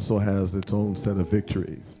it also has its own set of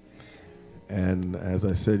victories. And as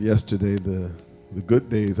I said yesterday, the good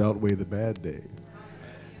days outweigh the bad days.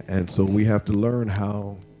 And so we have to learn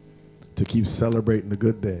how to keep celebrating the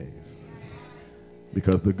good days,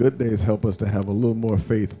 because the good days help us to have a little more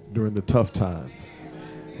faith during the tough times.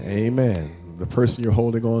 Amen. The person you're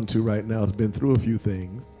holding on to right now has been through a few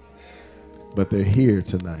things, but they're here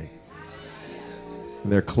tonight.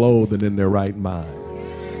 And they're clothed and in their right mind.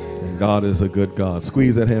 And God is a good God.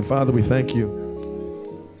 Squeeze that hand. Father, we thank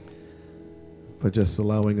you for just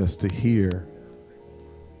allowing us to hear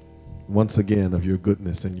once again of your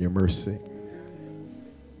goodness and your mercy.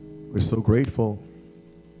 We're so grateful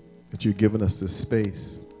that you've given us this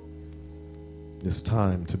space, this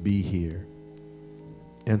time to be here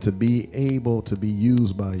and to be able to be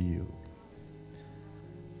used by you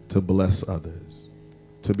to bless others,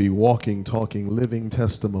 to be walking, talking, living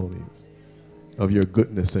testimonies of your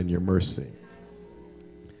goodness and your mercy.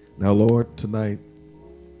 Now, Lord, tonight,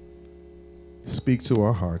 speak to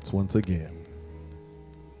our hearts once again,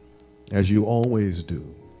 as you always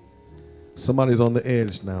do. Somebody's on the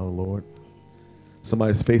edge now, Lord.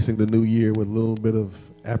 Somebody's facing the new year with a little bit of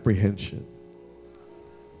apprehension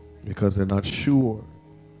because they're not sure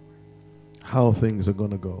how things are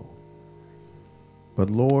going to go. But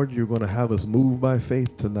Lord, you're going to have us move by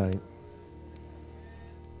faith tonight.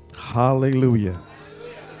 Hallelujah.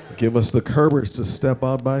 Give us the courage to step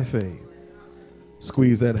out by faith.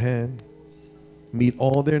 Squeeze that hand. Meet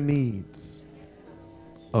all their needs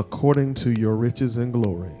according to your riches and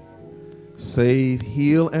glory. Save,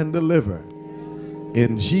 heal, and deliver.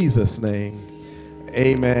 In Jesus' name,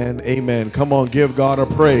 amen, amen. Come on, give God a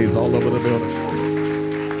praise all over the building.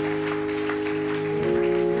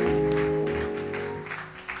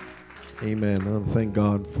 Amen. I want to thank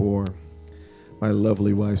God for my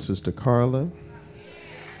lovely wife, Sister Carla,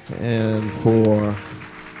 and for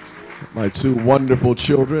my two wonderful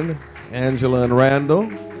children, Angela and Randall.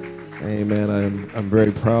 Amen. I'm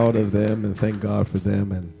very proud of them and thank God for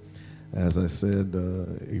them. And as I said,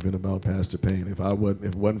 even about Pastor Payne, if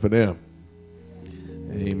it wasn't for them,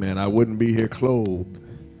 amen, I wouldn't be here clothed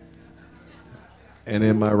and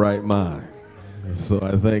in my right mind. So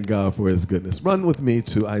I thank God for his goodness. Run with me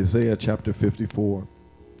to Isaiah chapter 54.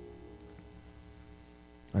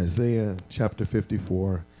 Isaiah chapter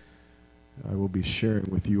 54. I will be sharing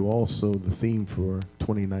with you also the theme for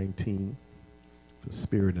 2019 for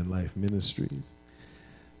Spirit and Life Ministries.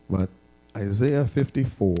 But Isaiah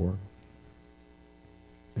 54,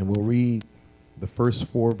 and we'll read the first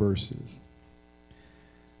 4 verses.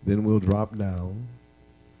 Then we'll drop down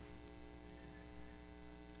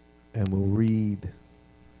and we'll read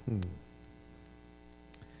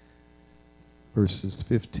verses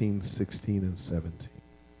 15, 16, and 17.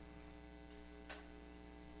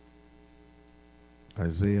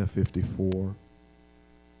 Isaiah 54.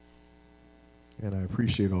 And I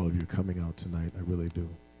appreciate all of you coming out tonight. I really do.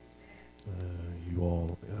 You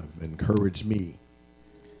all have encouraged me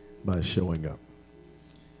by showing up.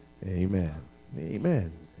 Amen.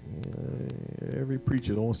 Amen. Every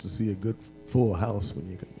preacher wants to see a good full house when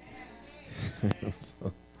you come.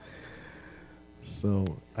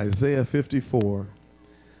 So Isaiah 54,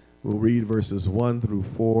 we'll read verses 1 through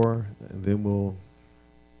 4, and then we'll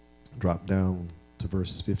drop down to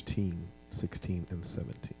verse 15, 16, and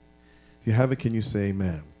 17. If you have it, can you say amen?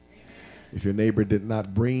 Amen? If your neighbor did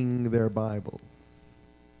not bring their Bible,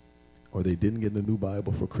 or they didn't get a new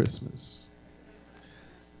Bible for Christmas,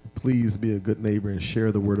 please be a good neighbor and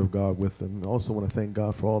share the word of God with them. I also want to thank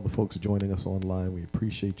God for all the folks joining us online. We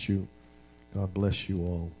appreciate you. God bless you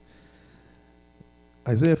all.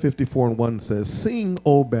 Isaiah 54:1 says, "Sing,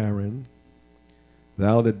 O barren,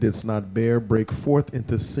 thou that didst not bear, break forth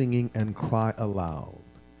into singing and cry aloud,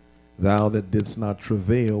 thou that didst not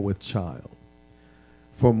travail with child.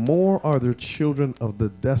 For more are the children of the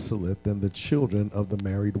desolate than the children of the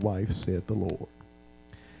married wife, saith the Lord.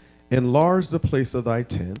 Enlarge the place of thy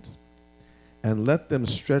tent, and let them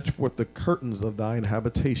stretch forth the curtains of thine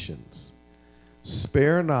habitations.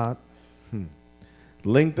 Spare not,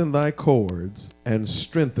 lengthen thy cords, and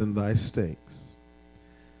strengthen thy stakes.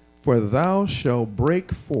 For thou shalt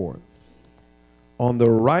break forth on the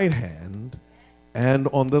right hand and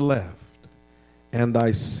on the left, and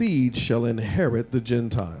thy seed shall inherit the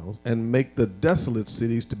Gentiles, and make the desolate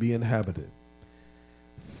cities to be inhabited.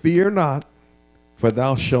 Fear not, for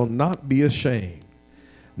thou shalt not be ashamed,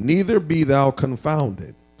 neither be thou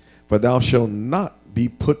confounded, for thou shalt not be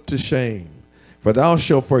put to shame. For thou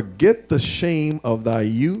shalt forget the shame of thy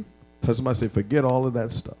youth." Tell somebody, say, forget all of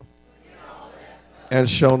that stuff. "And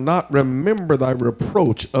shall not remember thy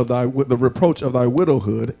reproach of the reproach of thy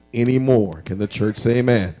widowhood anymore." Can the church say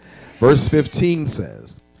amen? Verse 15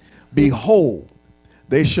 says, "Behold,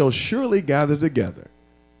 they shall surely gather together,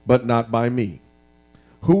 but not by me.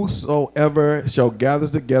 Whosoever shall gather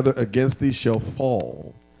together against thee shall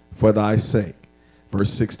fall for thy sake."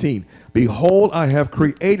 Verse 16, "Behold, I have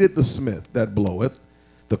created the smith that bloweth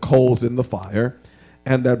the coals in the fire,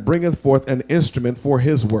 and that bringeth forth an instrument for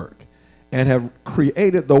his work, and have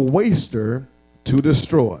created the waster to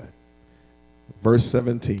destroy." Verse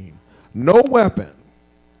 17, "No weapon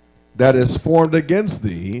that is formed against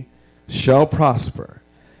thee shall prosper,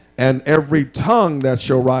 and every tongue that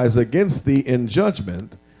shall rise against thee in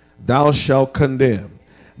judgment thou shalt condemn.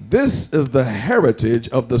 This is the heritage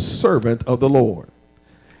of the servant of the Lord,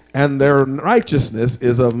 and their righteousness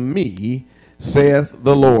is of me, saith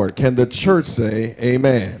the Lord." Can the church say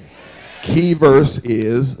amen? Key verse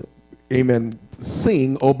is, amen,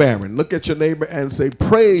 "Sing, O barren." Look at your neighbor and say,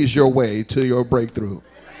 praise your way to your breakthrough.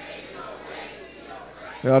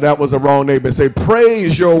 Now that was a wrong neighbor. Say,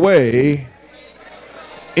 praise your way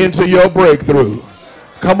into your breakthrough.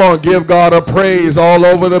 Come on, give God a praise all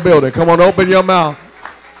over the building. Come on, open your mouth.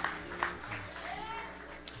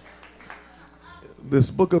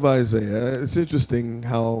 This book of Isaiah, it's interesting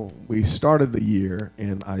how we started the year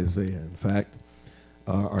in Isaiah. In fact,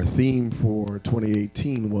 our theme for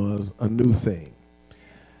 2018 was a new thing.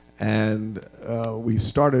 And we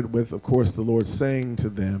started with, of course, the Lord saying to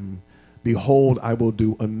them, behold, I will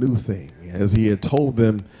do a new thing. As he had told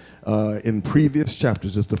them in previous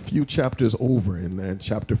chapters, just a few chapters over in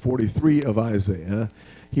chapter 43 of Isaiah,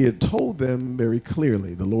 he had told them very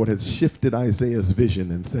clearly. The Lord had shifted Isaiah's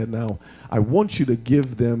vision and said, now, I want you to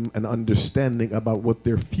give them an understanding about what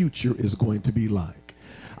their future is going to be like.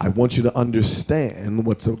 I want you to understand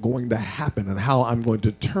what's going to happen and how I'm going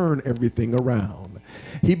to turn everything around.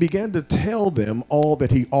 He began to tell them all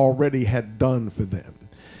that he already had done for them.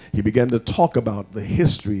 He began to talk about the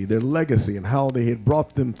history, their legacy, and how they had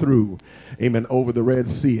brought them through, amen, over the Red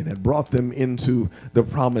Sea and had brought them into the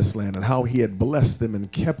promised land, and how he had blessed them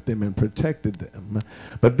and kept them and protected them.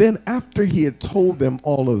 But then after he had told them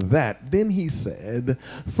all of that, then he said,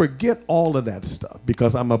 forget all of that stuff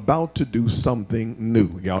because I'm about to do something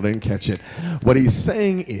new. Y'all didn't catch it. What he's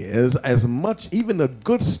saying is, as much, even the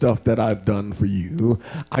good stuff that I've done for you,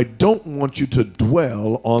 I don't want you to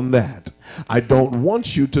dwell on that. I don't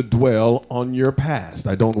want you to dwell on your past.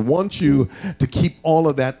 I don't want you to keep all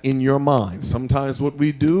of that in your mind. Sometimes what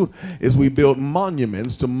we do is we build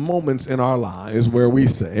monuments to moments in our lives where we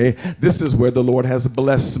say, this is where the Lord has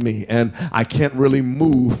blessed me and I can't really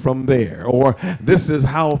move from there. Or this is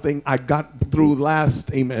how I got through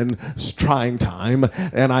last, amen, trying time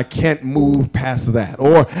and I can't move past that.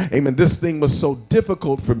 Or, amen, this thing was so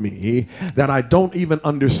difficult for me that I don't even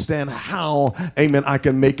understand how, amen, I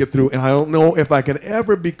can make it through. And I don't know if I can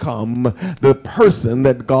ever become the person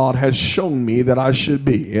that God has shown me that I should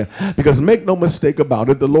be. Because make no mistake about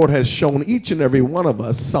it, the Lord has shown each and every one of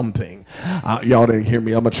us something. Y'all didn't hear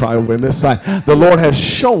me. I'm going to try over in this side. The Lord has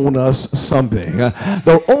shown us something.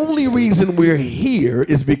 The only reason we're here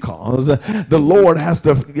is because the Lord has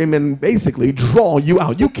to, amen, basically draw you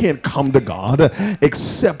out. You can't come to God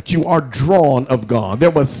except you are drawn of God.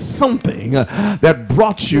 There was something that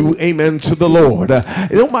brought you, amen, to the Lord.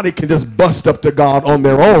 Nobody can just bust up to God on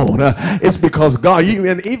their own. It's because God,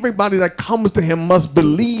 and everybody that comes to him must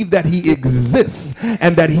believe that he exists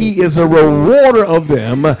and that he is a rewarder of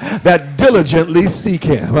them that diligently seek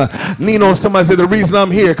him. You know, somebody said the reason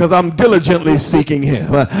I'm here because I'm diligently seeking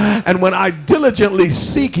him. And when I diligently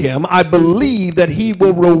seek him, I believe that he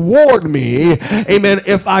will reward me, amen,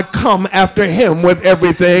 if I come after him with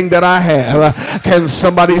everything that I have. Can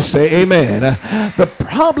somebody say amen? The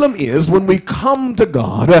problem is when we come to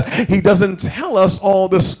God, he doesn't tell us all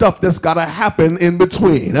the stuff that's got to happen in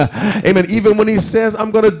between. Amen. Even when he says,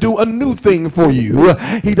 I'm going to do a new thing for you,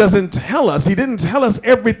 he doesn't tell us. He didn't tell us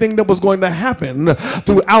everything that was going to happen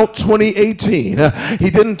throughout 2018. He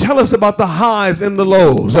didn't tell us about the highs and the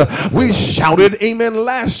lows. We shouted amen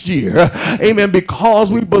last year. Amen.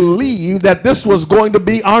 Because we believed that this was going to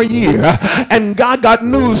be our year. And God got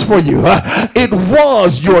news for you. It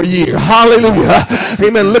was your year. Hallelujah.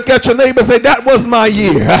 Amen. Look at your neighbor and say, that was my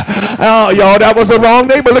year. Y'all, that was the wrong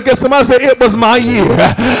neighbor. Look at somebody and say, it was my year.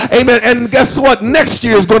 Amen. And guess what? Next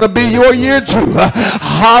year is going to be your year too.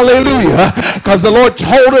 Hallelujah. Because the Lord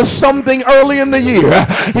told us something early in the year.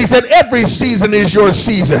 He said, every season is your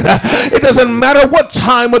season. It doesn't matter what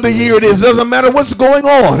time of the year it is. It doesn't matter what's going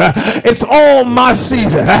on. It's all my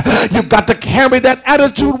season. You've got to carry that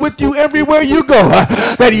attitude with you everywhere you go.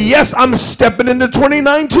 That yes, I'm stepping into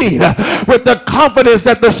 2019 with the confidence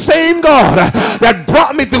that the same God that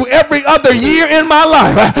brought me through every other year in my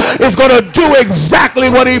life is going to do exactly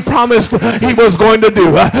what he promised he was going to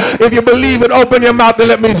do. If you believe it, open your mouth and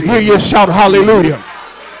let me hear you shout hallelujah.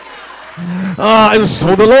 And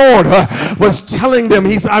so the Lord was telling them,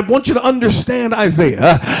 he said, I want you to understand,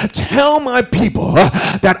 Isaiah, tell my people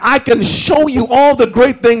that I can show you all the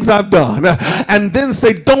great things I've done, and then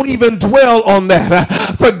say, don't even dwell on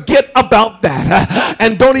that. Forget about that,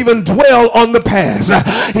 and don't even dwell on the past.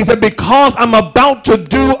 He said, because I'm about to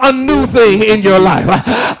do a new thing in your life.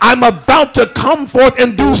 I'm about to come forth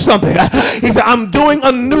and do something. He said, I'm doing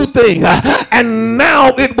a new thing, and now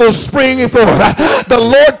it will spring forth. The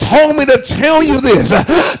Lord told me to tell you this,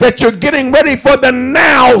 that you're getting ready for the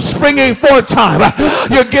now springing forth time.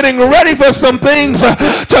 You're getting ready for some things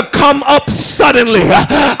to come up suddenly.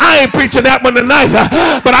 I ain't preaching that one tonight,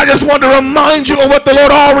 but I just want to remind you of what the Lord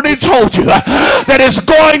Lord already told you that it's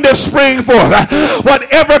going to spring forth.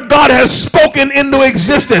 Whatever God has spoken into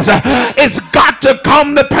existence, it's got to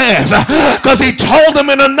come to pass. Because he told them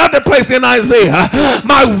in another place in Isaiah,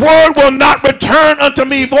 my word will not return unto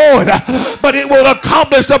me void, but it will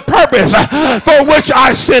accomplish the purpose for which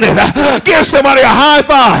I sent it. Give somebody a high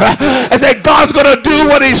five and say, God's going to do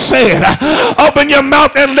what he said. Open your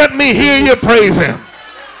mouth and let me hear you praise him.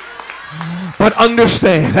 But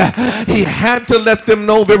understand, he had to let them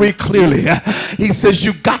know very clearly. He says,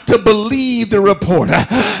 you got to believe the report.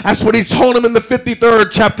 That's what he told them in the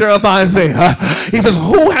 53rd chapter of Isaiah. He says,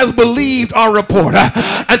 who has believed our report?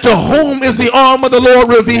 And to whom is the arm of the Lord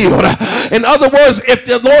revealed? In other words, if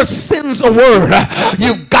the Lord sends a word,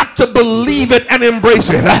 you've got to believe it and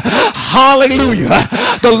embrace it. Hallelujah.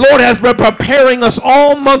 The Lord has been preparing us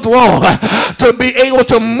all month long to be able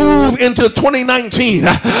to move into 2019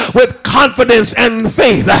 with confidence and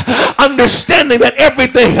faith, understanding that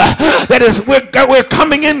everything that is we're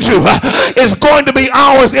coming into is going to be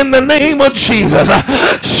ours in the name of Jesus.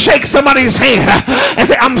 Shake somebody's hand and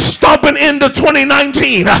say, I'm stomping into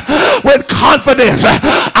 2019 with confidence.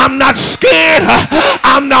 I'm not scared.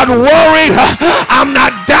 I'm not worried. I'm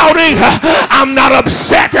not doubting. I'm not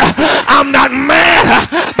upset. I'm not mad,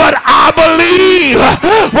 but I believe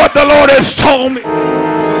what the Lord has told me.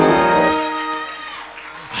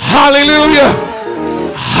 Hallelujah.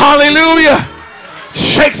 Hallelujah.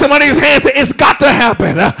 Shake somebody's hand. Say, it's got to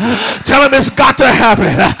happen. Tell them it's got to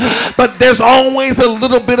happen. But there's always a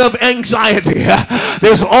little bit of anxiety.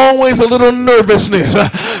 There's always a little nervousness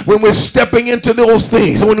when we're stepping into those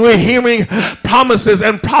things, when we're hearing promises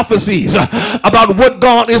and prophecies about what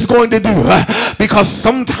God is going to do. Because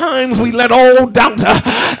sometimes we let all doubt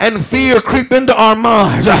and fear creep into our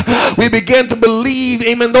minds. We begin to believe,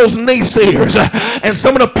 amen, those naysayers and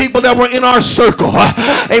some of the people that were in our circle,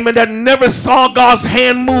 amen, that never saw God's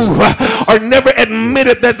hand move or never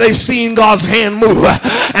admitted that they've seen God's hand move,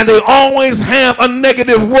 and they always have a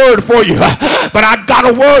negative word for you. But I got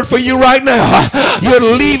a word for you right now. You're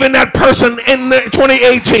leaving that person in the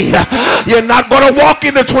 2018. You're not going to walk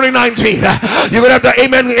into 2019. You're going to have to,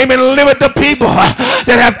 amen, limit the people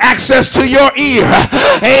that have access to your ear.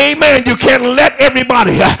 Amen. You can't let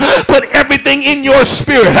everybody put everything in your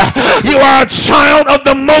spirit. You are a child of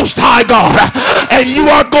the Most High God, and you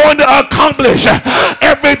are going to accomplish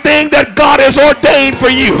everything that God has ordained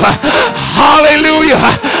for you. Hallelujah.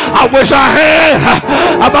 I wish I had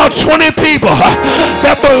about 20 people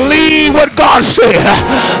that believe what God said.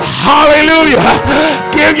 Hallelujah.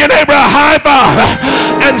 Give your neighbor a high five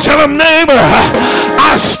and tell him, neighbor,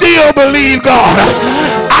 I still believe God.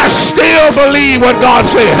 I still believe what God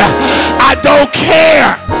said. I don't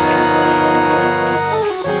care.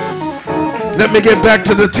 Let me get back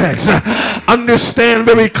to the text. Understand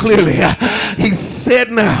very clearly. He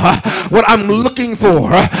said now, what I'm looking for,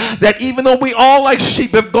 that even though we all like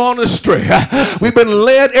sheep have gone astray, we've been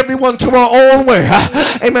led everyone to our own way.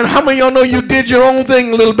 Amen. How many of y'all know you did your own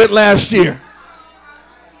thing a little bit last year?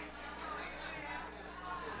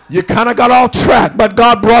 You kind of got off track, but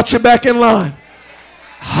God brought you back in line.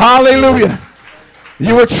 Hallelujah.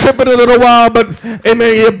 You were tripping a little while, but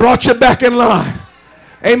amen, He brought you back in line.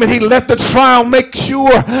 Amen. He let the trial make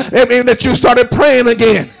sure, amen, that you started praying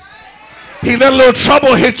again. He let a little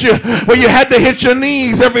trouble hit you where you had to hit your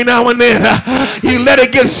knees every now and then. He let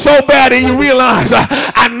it get so bad and you realize,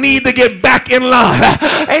 I need to get back in line.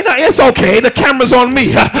 It's okay. The camera's on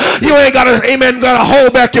me. You ain't got to, amen, got to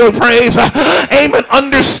hold back your praise. Amen.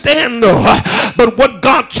 Understand though. But what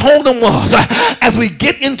God told him was, as we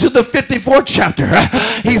get into the 54th chapter,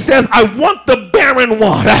 he says, I want the barren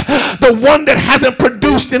one, the one that hasn't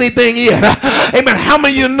produced anything yet. Amen. How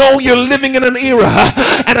many of you know you're living in an era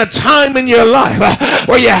and a time in your life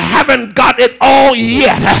where you haven't got it all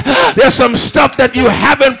yet? There's some stuff that you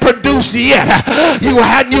haven't produced yet.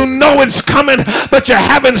 You know it's coming, but you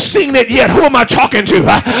haven't seen it yet. Who am I talking to?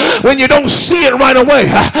 When you don't see it right away,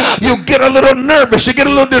 you get a little nervous, you get a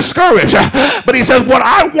little discouraged. But he says, what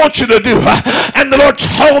I want you to do, and the Lord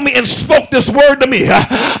told me and spoke this word to me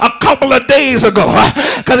a couple of days ago,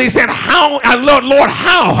 because he said, Lord,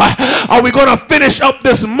 how are we going to finish up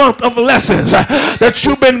this month of lessons that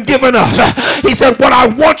you've been giving us? He said, what I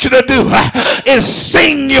want you to do is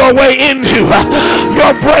sing your way into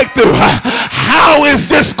your breakthrough. How is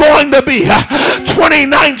this going to be?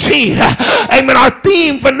 2019. Amen. Our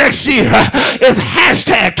theme for next year is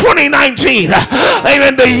hashtag 2019.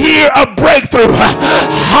 Amen. The year of breakthrough.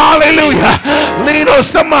 Hallelujah. Lean on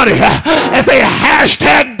somebody and say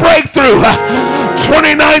hashtag breakthrough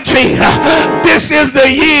 2019. This is the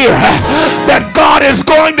year that God is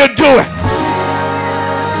going to do it.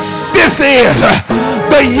 This is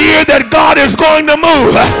the year that God is going to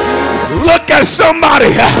move. Look at somebody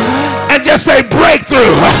and just say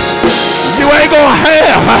breakthrough. You ain't gonna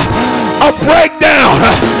have a breakdown.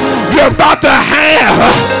 You're about to have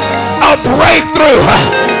a breakthrough.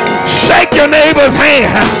 Shake your neighbor's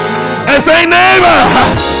hand and say, neighbor,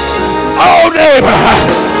 oh neighbor,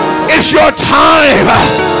 it's your time.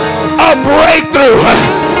 A breakthrough.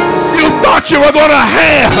 You thought you were gonna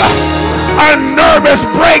have a nervous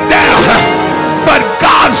breakdown, but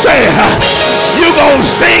God said you're gonna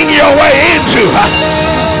sing your way into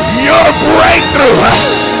your breakthrough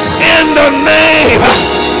in the name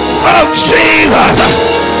of Jesus.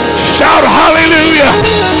 Shout hallelujah.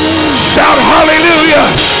 Shout hallelujah.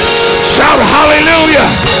 Shout hallelujah.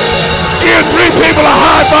 Give 3 people a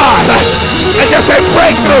high five and just say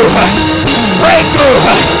breakthrough. Breakthrough.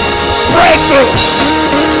 Breakthrough.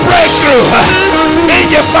 Breakthrough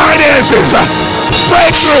in your finances.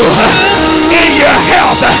 Breakthrough in your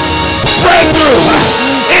health. Breakthrough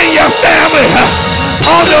in your family.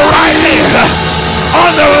 On the right hand,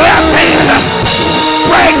 on the left hand.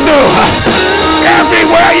 Breakthrough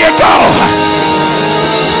everywhere you go.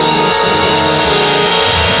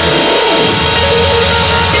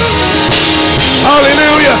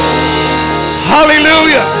 Hallelujah.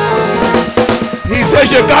 Hallelujah. He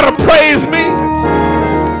says you gotta praise me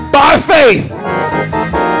by faith.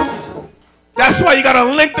 That's why you gotta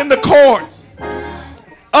lengthen the cords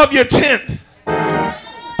of your tent.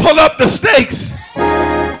 Pull up the stakes.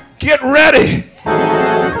 Get ready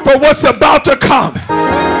for what's about to come.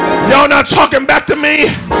 Y'all not talking back to me?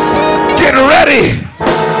 Get ready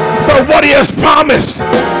for what he has promised.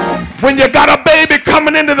 When you got a baby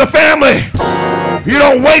coming into the family, you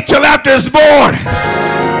don't wait till after it's born.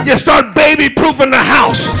 You start baby-proofing the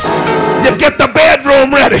house. You get the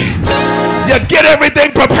bedroom ready. You get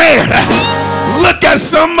everything prepared. Look at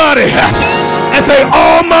somebody and say,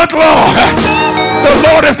 all month long, the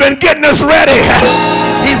Lord has been getting us ready.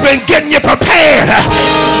 He's been getting you prepared.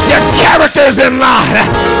 Your character's in line.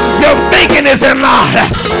 Your thinking is in line.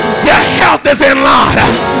 Your health is in line.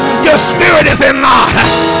 Your spirit is in line.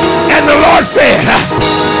 And the Lord said,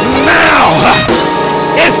 now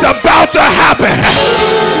it's about to happen.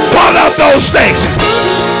 Pull up those stakes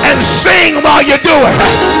and sing while you do it.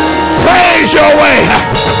 Praise your way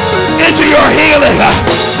into your healing.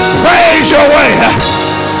 Praise your way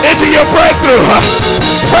into your breakthrough.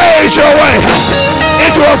 Praise your way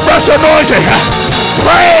into a fresh anointing.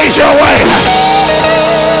 Praise your way.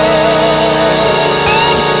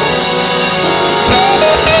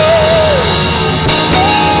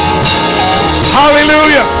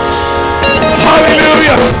 Hallelujah.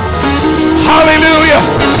 Hallelujah. Hallelujah.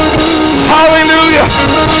 Hallelujah.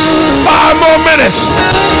 5 more minutes.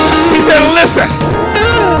 He said, listen,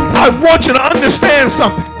 I want you to understand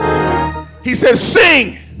something. He said,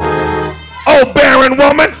 sing, oh barren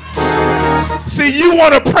woman. See, you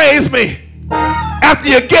want to praise me after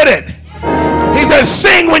you get it. He said,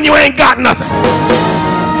 sing when you ain't got nothing.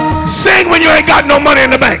 Sing when you ain't got no money in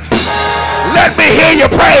the bank. Let me hear you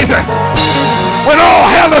praising when all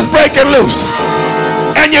hell is breaking loose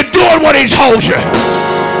and you're doing what he told you.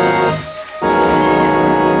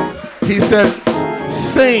 He said,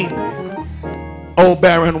 sing, O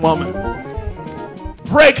barren woman.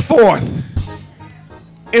 Break forth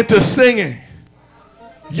into singing,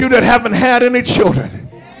 you that haven't had any children.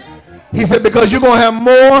 He said, because you're going to have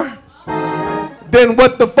more than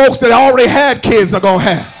what the folks that already had kids are going to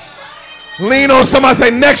have. Lean on somebody, say,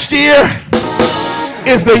 next year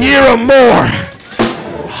is the year of more.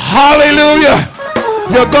 Hallelujah.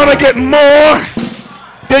 You're going to get more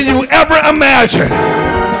than you ever imagined.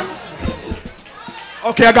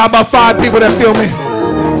 Okay, I got about 5 people that feel me.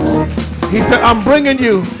 He said, I'm bringing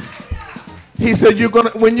you. He said, you're going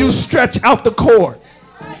to, when you stretch out the cord.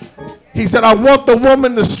 He said, I want the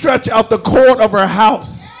woman to stretch out the cord of her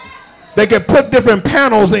house. They can put different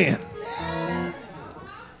panels in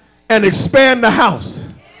and expand the house.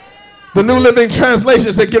 The New Living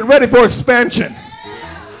Translation said, get ready for expansion.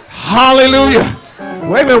 Hallelujah.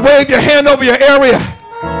 Wait a minute, wave your hand over your area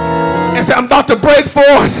and say, I'm about to break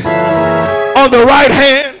forth on the right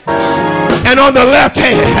hand and on the left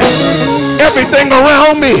hand. Everything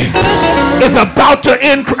around me is about to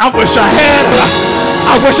increase. I wish I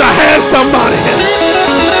had somebody.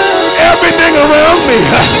 Everything around me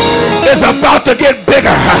is about to get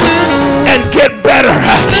bigger and get better.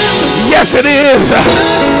 Yes, it is.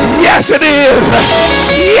 Yes, it is.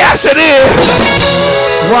 Yes, it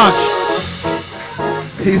is. Watch.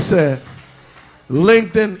 He said,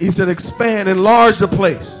 lengthen, he said, expand, enlarge the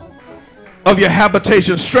place of your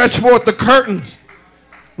habitation. Stretch forth the curtains.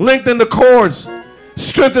 Lengthen the cords.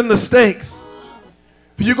 strengthen the stakes.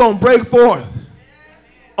 You're going to break forth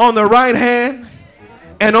on the right hand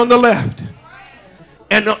and on the left.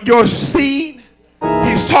 And your seed,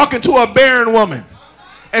 he's talking to a barren woman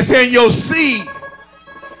and saying your seed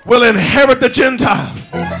will inherit the Gentiles.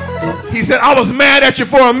 He said, I was mad at you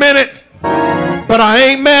for a minute, but I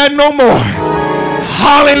ain't mad no more.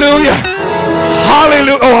 Hallelujah.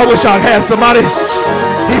 Hallelujah. Oh, I wish I had somebody.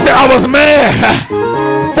 He said, I was mad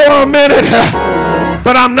for a minute,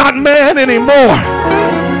 but I'm not mad anymore.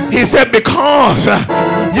 He said, because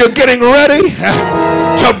you're getting ready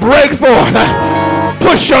to break forth.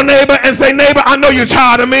 Push your neighbor and say, neighbor, I know you're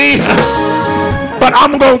tired of me, but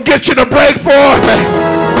I'm going to get you to break forth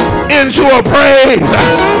into a praise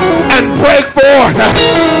and break forth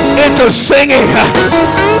into singing.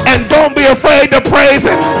 And don't be afraid to praise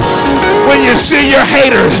him when you see your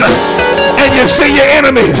haters and you see your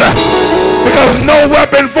enemies, because no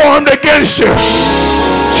weapon formed against you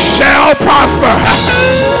shall prosper,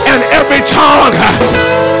 and every tongue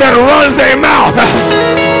that runs their mouth,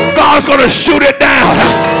 God's going to shoot it down.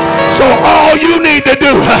 So all you need to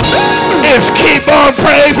do is keep on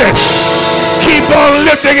praising, keep on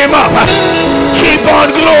lifting him up, keep on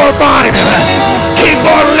glorifying him, keep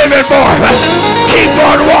on living for him, keep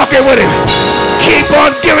on walking with him, keep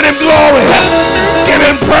on giving him glory, give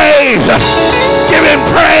him praise, give him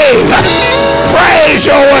praise. Praise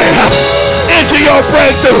your way into your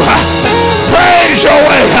breakthrough, praise your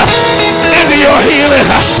way into your healing,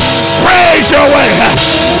 praise your way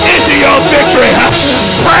into your victory,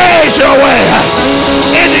 praise your way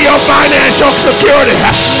into your financial security,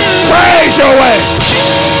 praise your way.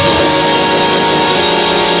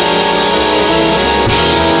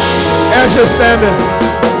 As you're standing,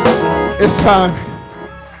 it's time.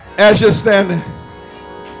 As you're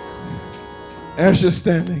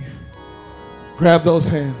standing, grab those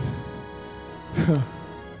hands.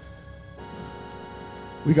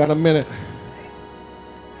 We got a minute.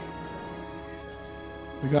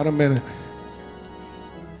 We got a minute.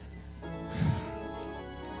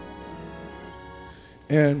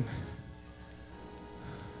 And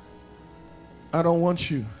I don't want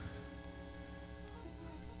you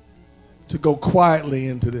to go quietly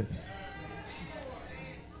into this.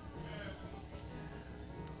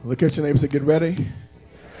 Look at your neighbor and say, get ready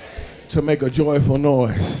to make a joyful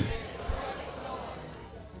noise.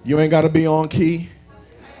 You ain't got to be on key.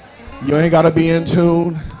 You ain't got to be in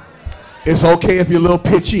tune. It's okay if you're a little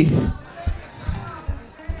pitchy.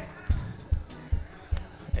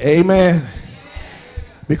 Amen.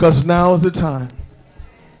 Because now is the time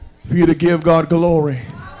for you to give God glory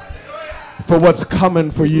for what's coming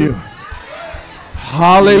for you.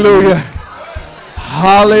 Hallelujah.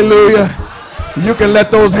 Hallelujah. You can let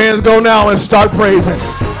those hands go now and start praising.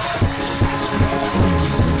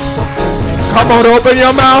 Come on, open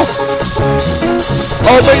your mouth.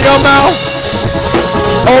 Open your mouth.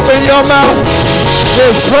 Open your mouth.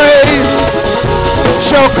 His praise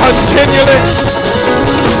shall continually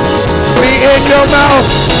be in your mouth.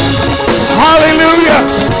 Hallelujah.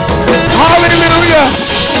 Hallelujah.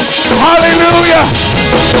 Hallelujah.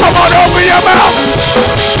 Come on, open your mouth.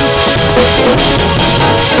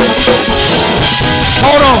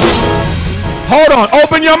 Hold on. Hold on.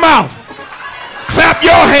 Open your mouth. Clap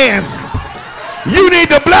your hands. You need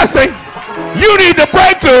the blessing. You need the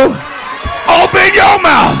breakthrough. Open your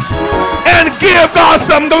mouth and give God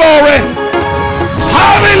some glory.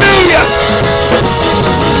 Hallelujah.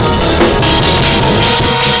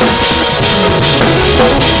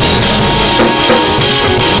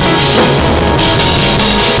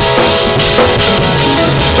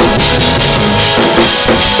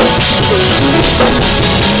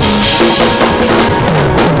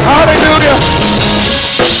 Hallelujah.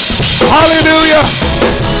 Hallelujah.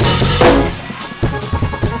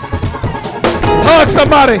 Hug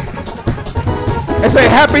somebody and say,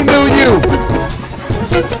 Happy New You.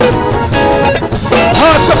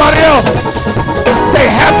 Hug somebody else. Say,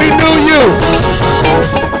 Happy New You.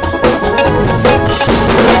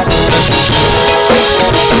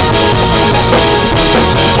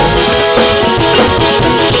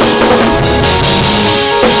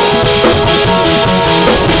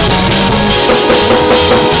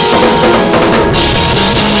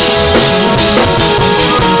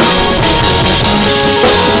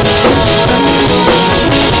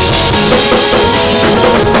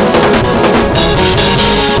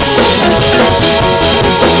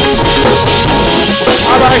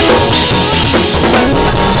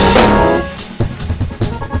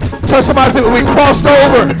 Tell somebody, say, we crossed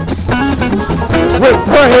over with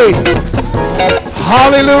praise.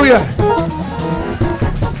 Hallelujah.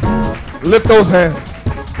 Lift those hands.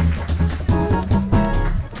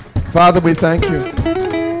 Father, we thank you.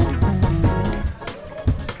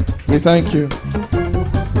 We thank you.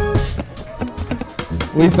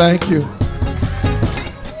 We thank you.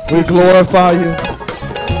 We glorify you.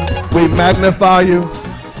 We magnify you.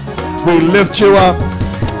 We lift you up.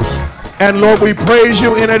 And Lord, we praise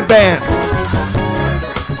you in advance.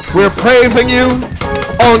 We're praising you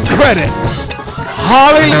on credit.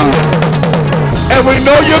 Hallelujah. And we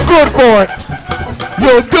know you're good for it.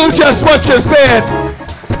 You'll do just what you said.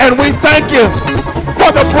 And we thank you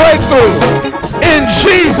for the breakthrough. In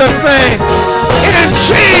Jesus' name. In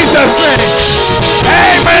Jesus' name.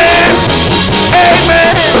 Amen.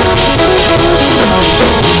 Amen.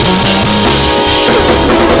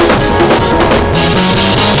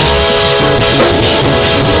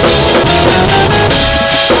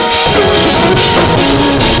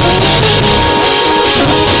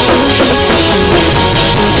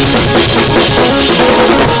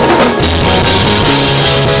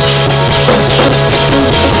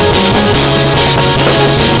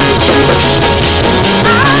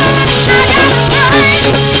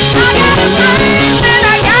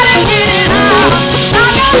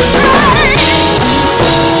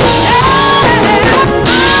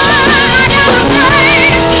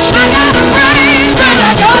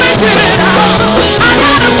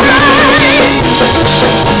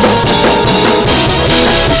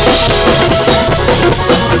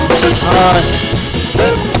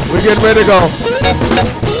 We're getting ready to go.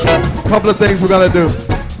 A couple of things we're going to do.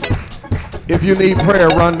 If you need prayer,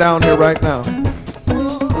 run down here right now.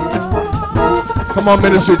 Come on,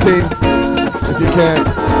 ministry team, if you can.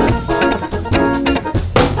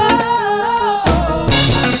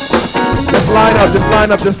 Just line up, just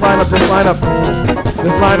line up, just line up, just line up.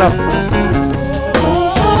 Just line up.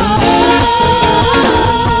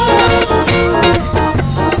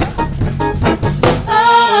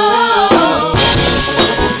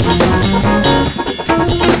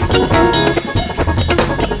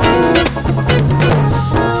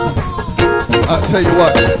 I'll tell you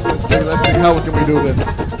what, let's see, how can we do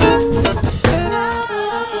this?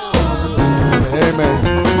 Amen.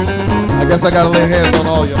 I guess I gotta lay hands on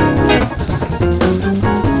all y'all.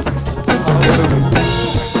 Hallelujah.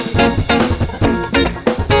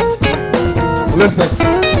 Listen.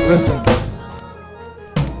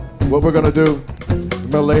 What we're gonna do,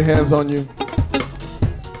 we're gonna lay hands on you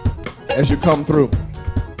as you come through.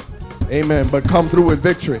 Amen. But come through with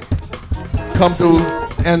victory. Come through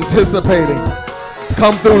anticipating.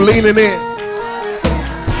 Come through leaning in.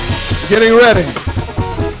 Getting ready.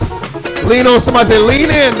 Lean on somebody, say, lean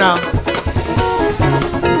in now.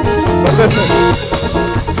 But listen,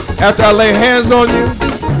 after I lay hands on you,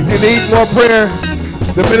 if you need more prayer,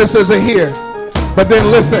 the ministers are here. But then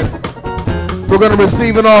listen, we're going to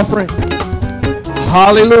receive an offering.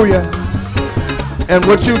 Hallelujah. And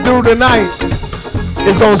what you do tonight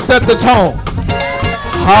is going to set the tone.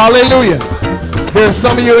 Hallelujah. There's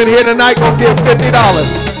some of you in here tonight going to give $50.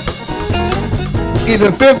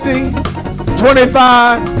 Either 50,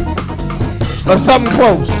 25, or something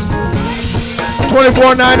close.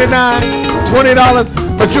 $24.99,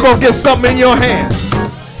 $20, but you're going to get something in your hand.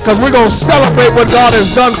 Because we're going to celebrate what God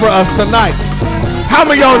has done for us tonight. How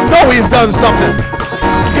many of y'all know he's done something?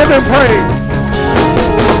 Give him praise.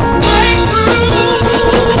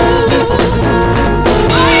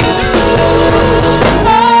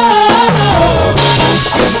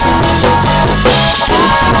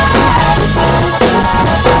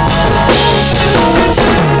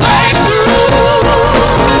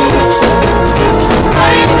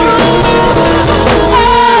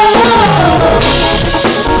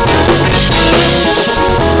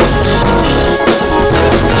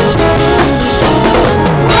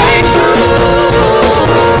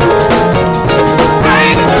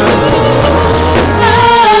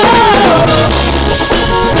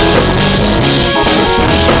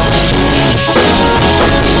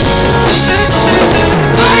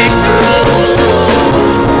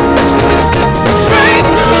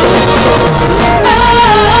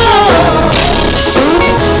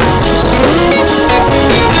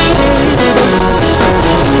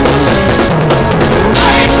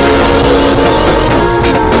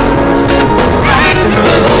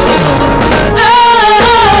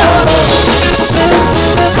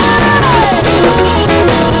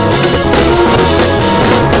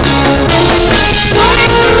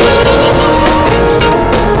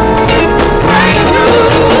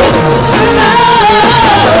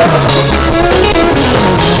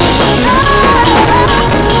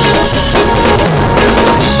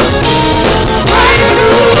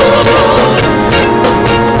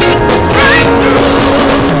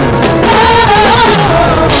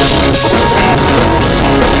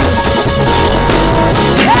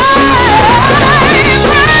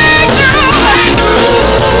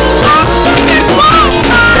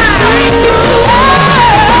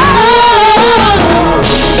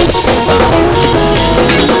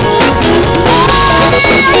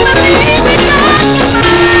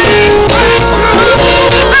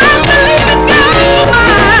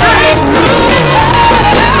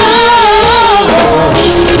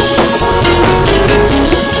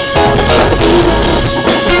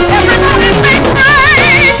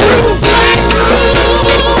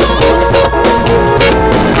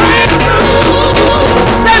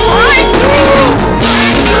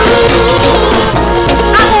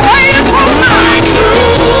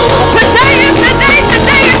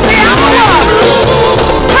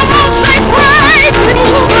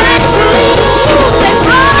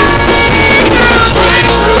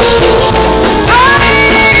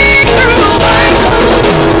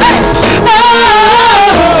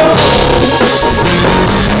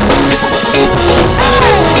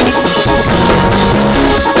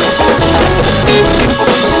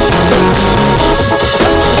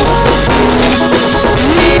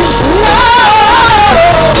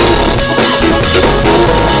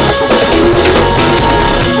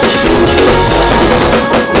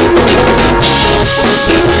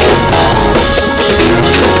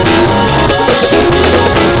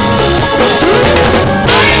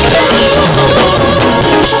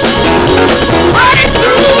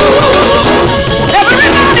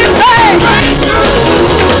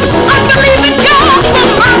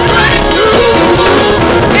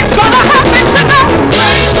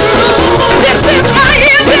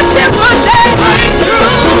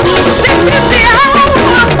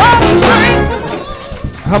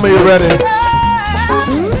 How many are ready?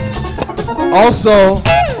 Also,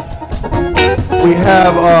 we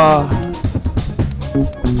have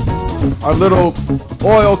our little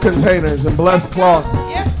oil containers and blessed cloth.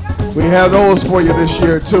 We have those for you this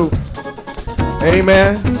year too.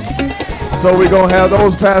 Amen. So we're going to have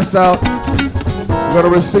those passed out. We're going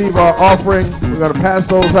to receive our offering. We're going to pass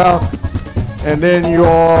those out. And then you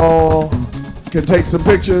all can take some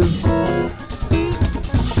pictures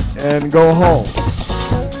and go home.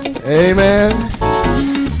 Amen.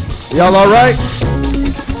 Y'all all right?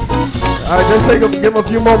 All right, just give them a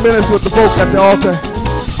few more minutes with the folks at the altar.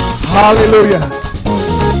 Hallelujah.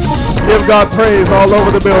 Give God praise all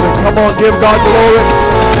over the building. Come on, give God glory.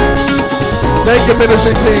 Thank you,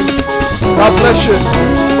 ministry team. God bless you.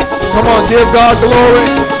 Come on, give God glory.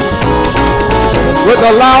 With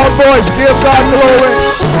a loud voice, give God glory.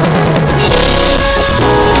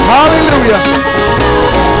 Hallelujah.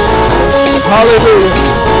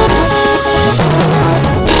 Hallelujah.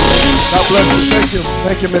 God bless you. Thank you.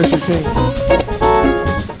 Thank you, ministry team.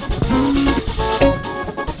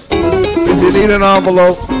 If you need an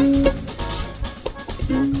envelope,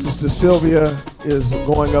 Sister Sylvia is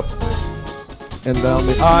going up and down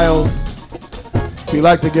the aisles. If you'd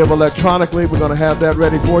like to give electronically, we're going to have that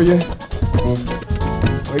ready for you.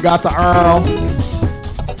 We got the aisle.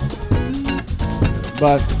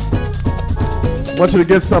 But I want you to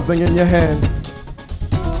get something in your hand.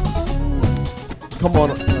 Come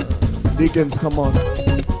on, deacons, come on.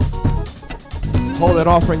 Hold that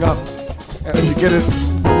offering up as you get it.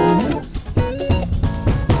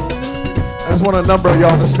 I just want a number of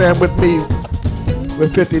y'all to stand with me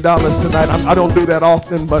with $50 tonight. I don't do that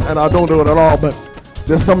often, and I don't do it at all, but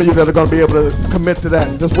there's some of you that are going to be able to commit to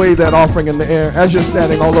that. Just wave that offering in the air as you're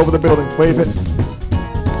standing all over the building. Wave it.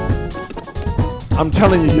 I'm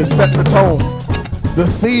telling you, you're setting the tone. The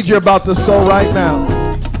seed you're about to sow right now.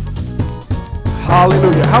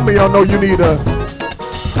 Hallelujah. How many of y'all know you need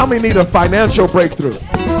how many need a financial breakthrough?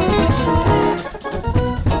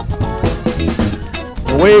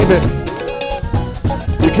 Wave it.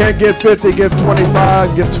 You can't get 50, get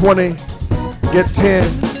 25, get 20, get 10.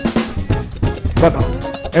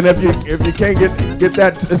 And if you can't get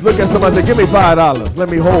that, just look at somebody and say, give me $5. Let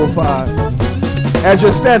me hold 5. As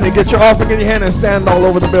you're standing, get your offering in your hand and stand all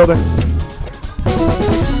over the building.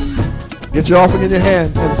 Get your offering in your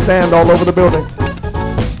hand and stand all over the building.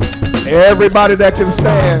 Everybody that can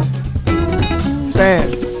stand,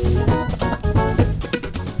 stand.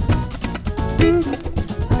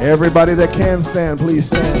 Everybody that can stand, please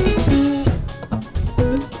stand.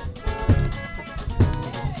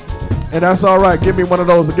 And that's all right. Give me one of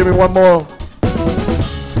those. Give me one more.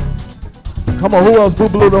 Come on, who else? Blow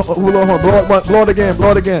it again.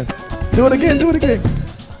 Blow it again. Do it again. Do it again.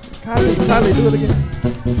 Kylie, do it again.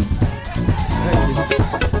 Thank you.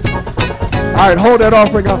 All right, hold that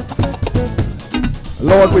offering up.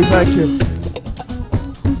 Lord, we thank you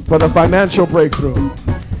for the financial breakthrough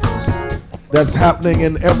that's happening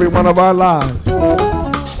in every one of our lives.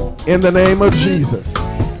 In the name of Jesus.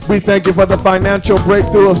 We thank you for the financial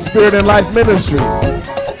breakthrough of Spirit and Life Ministries.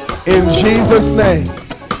 In Jesus' name.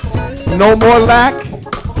 No more lack,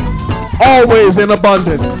 always in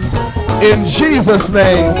abundance. In Jesus'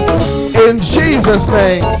 name. In Jesus'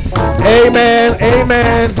 name. Amen.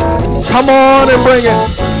 Amen. Come on and bring it.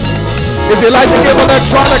 If you'd like to give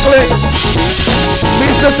electronically,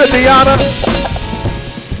 see Sister Deanna.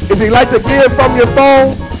 If you'd like to give from your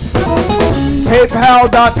phone,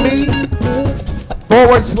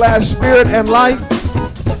 paypal.me/Spirit and Life.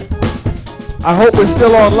 I hope we're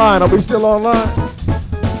still online. Are we still online?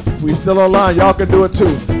 We still online. Y'all can do it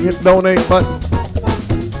too. Hit donate button.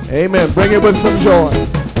 Amen. Bring it with some joy.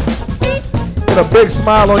 Get a big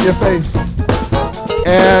smile on your face.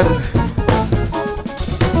 And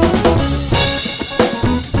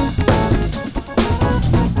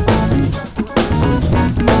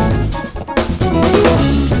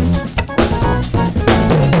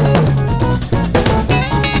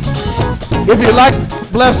if you like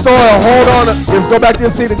blessed oil, hold on. Just go back to your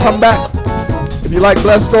seat and come back. If you like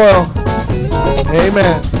blessed oil,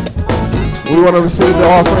 amen. We want to receive the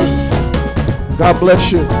offering. God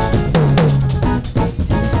bless you.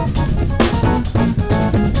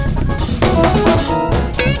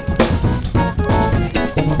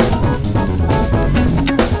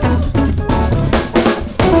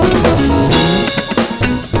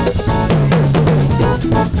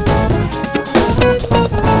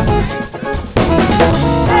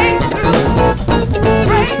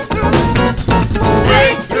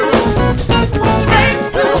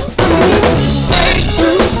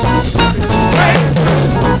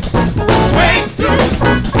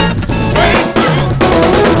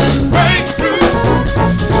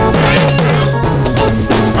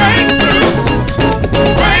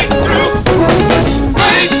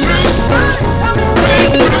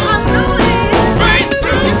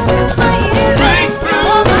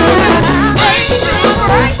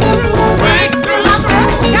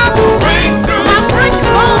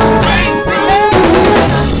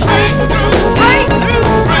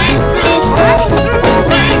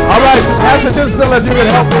 Scylla, if you can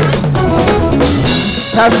help me.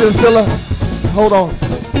 Pastor Scylla, hold on.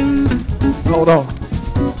 Hold on.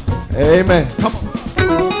 Amen. Come on.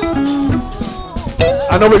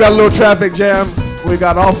 I know we got a little traffic jam. We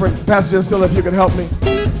got offering. Pastor Scylla, if you can help me.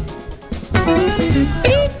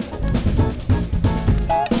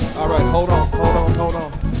 All right, hold on.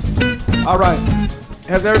 All right.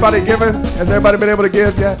 Has everybody given? Has everybody been able to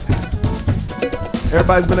give yet?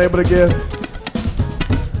 Everybody's been able to give?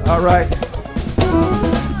 All right.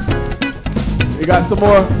 We got some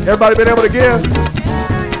more. Everybody been able to give?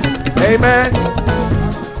 Amen.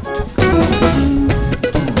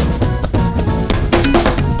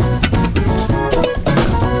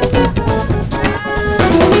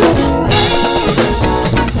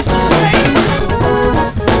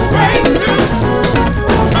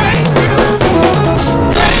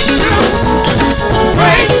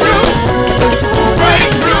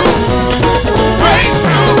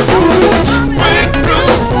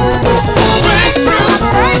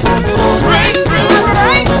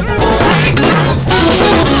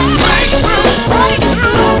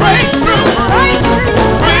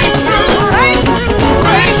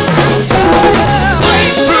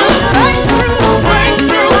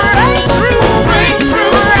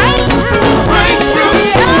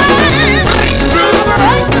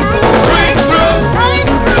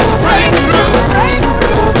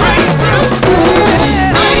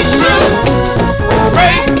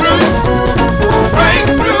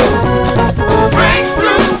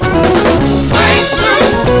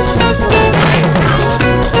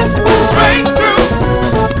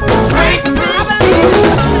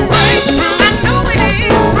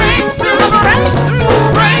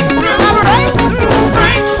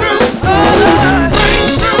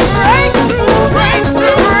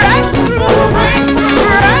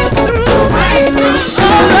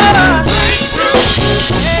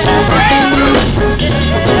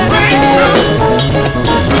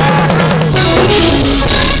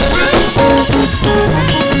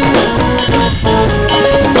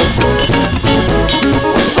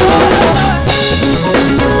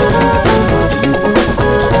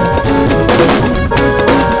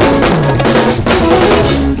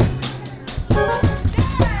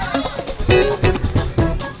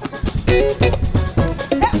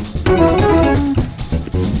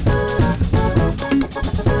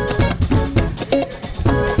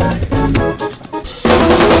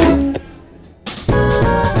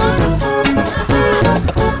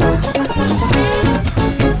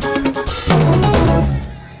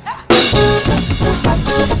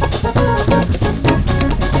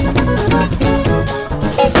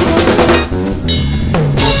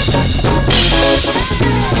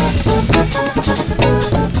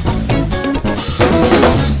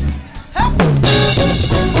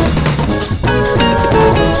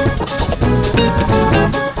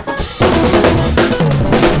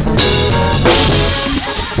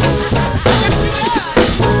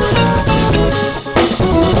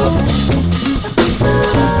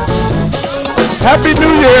 Happy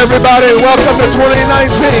New Year, everybody. Welcome to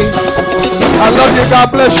 2019. I love you.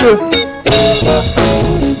 God bless you.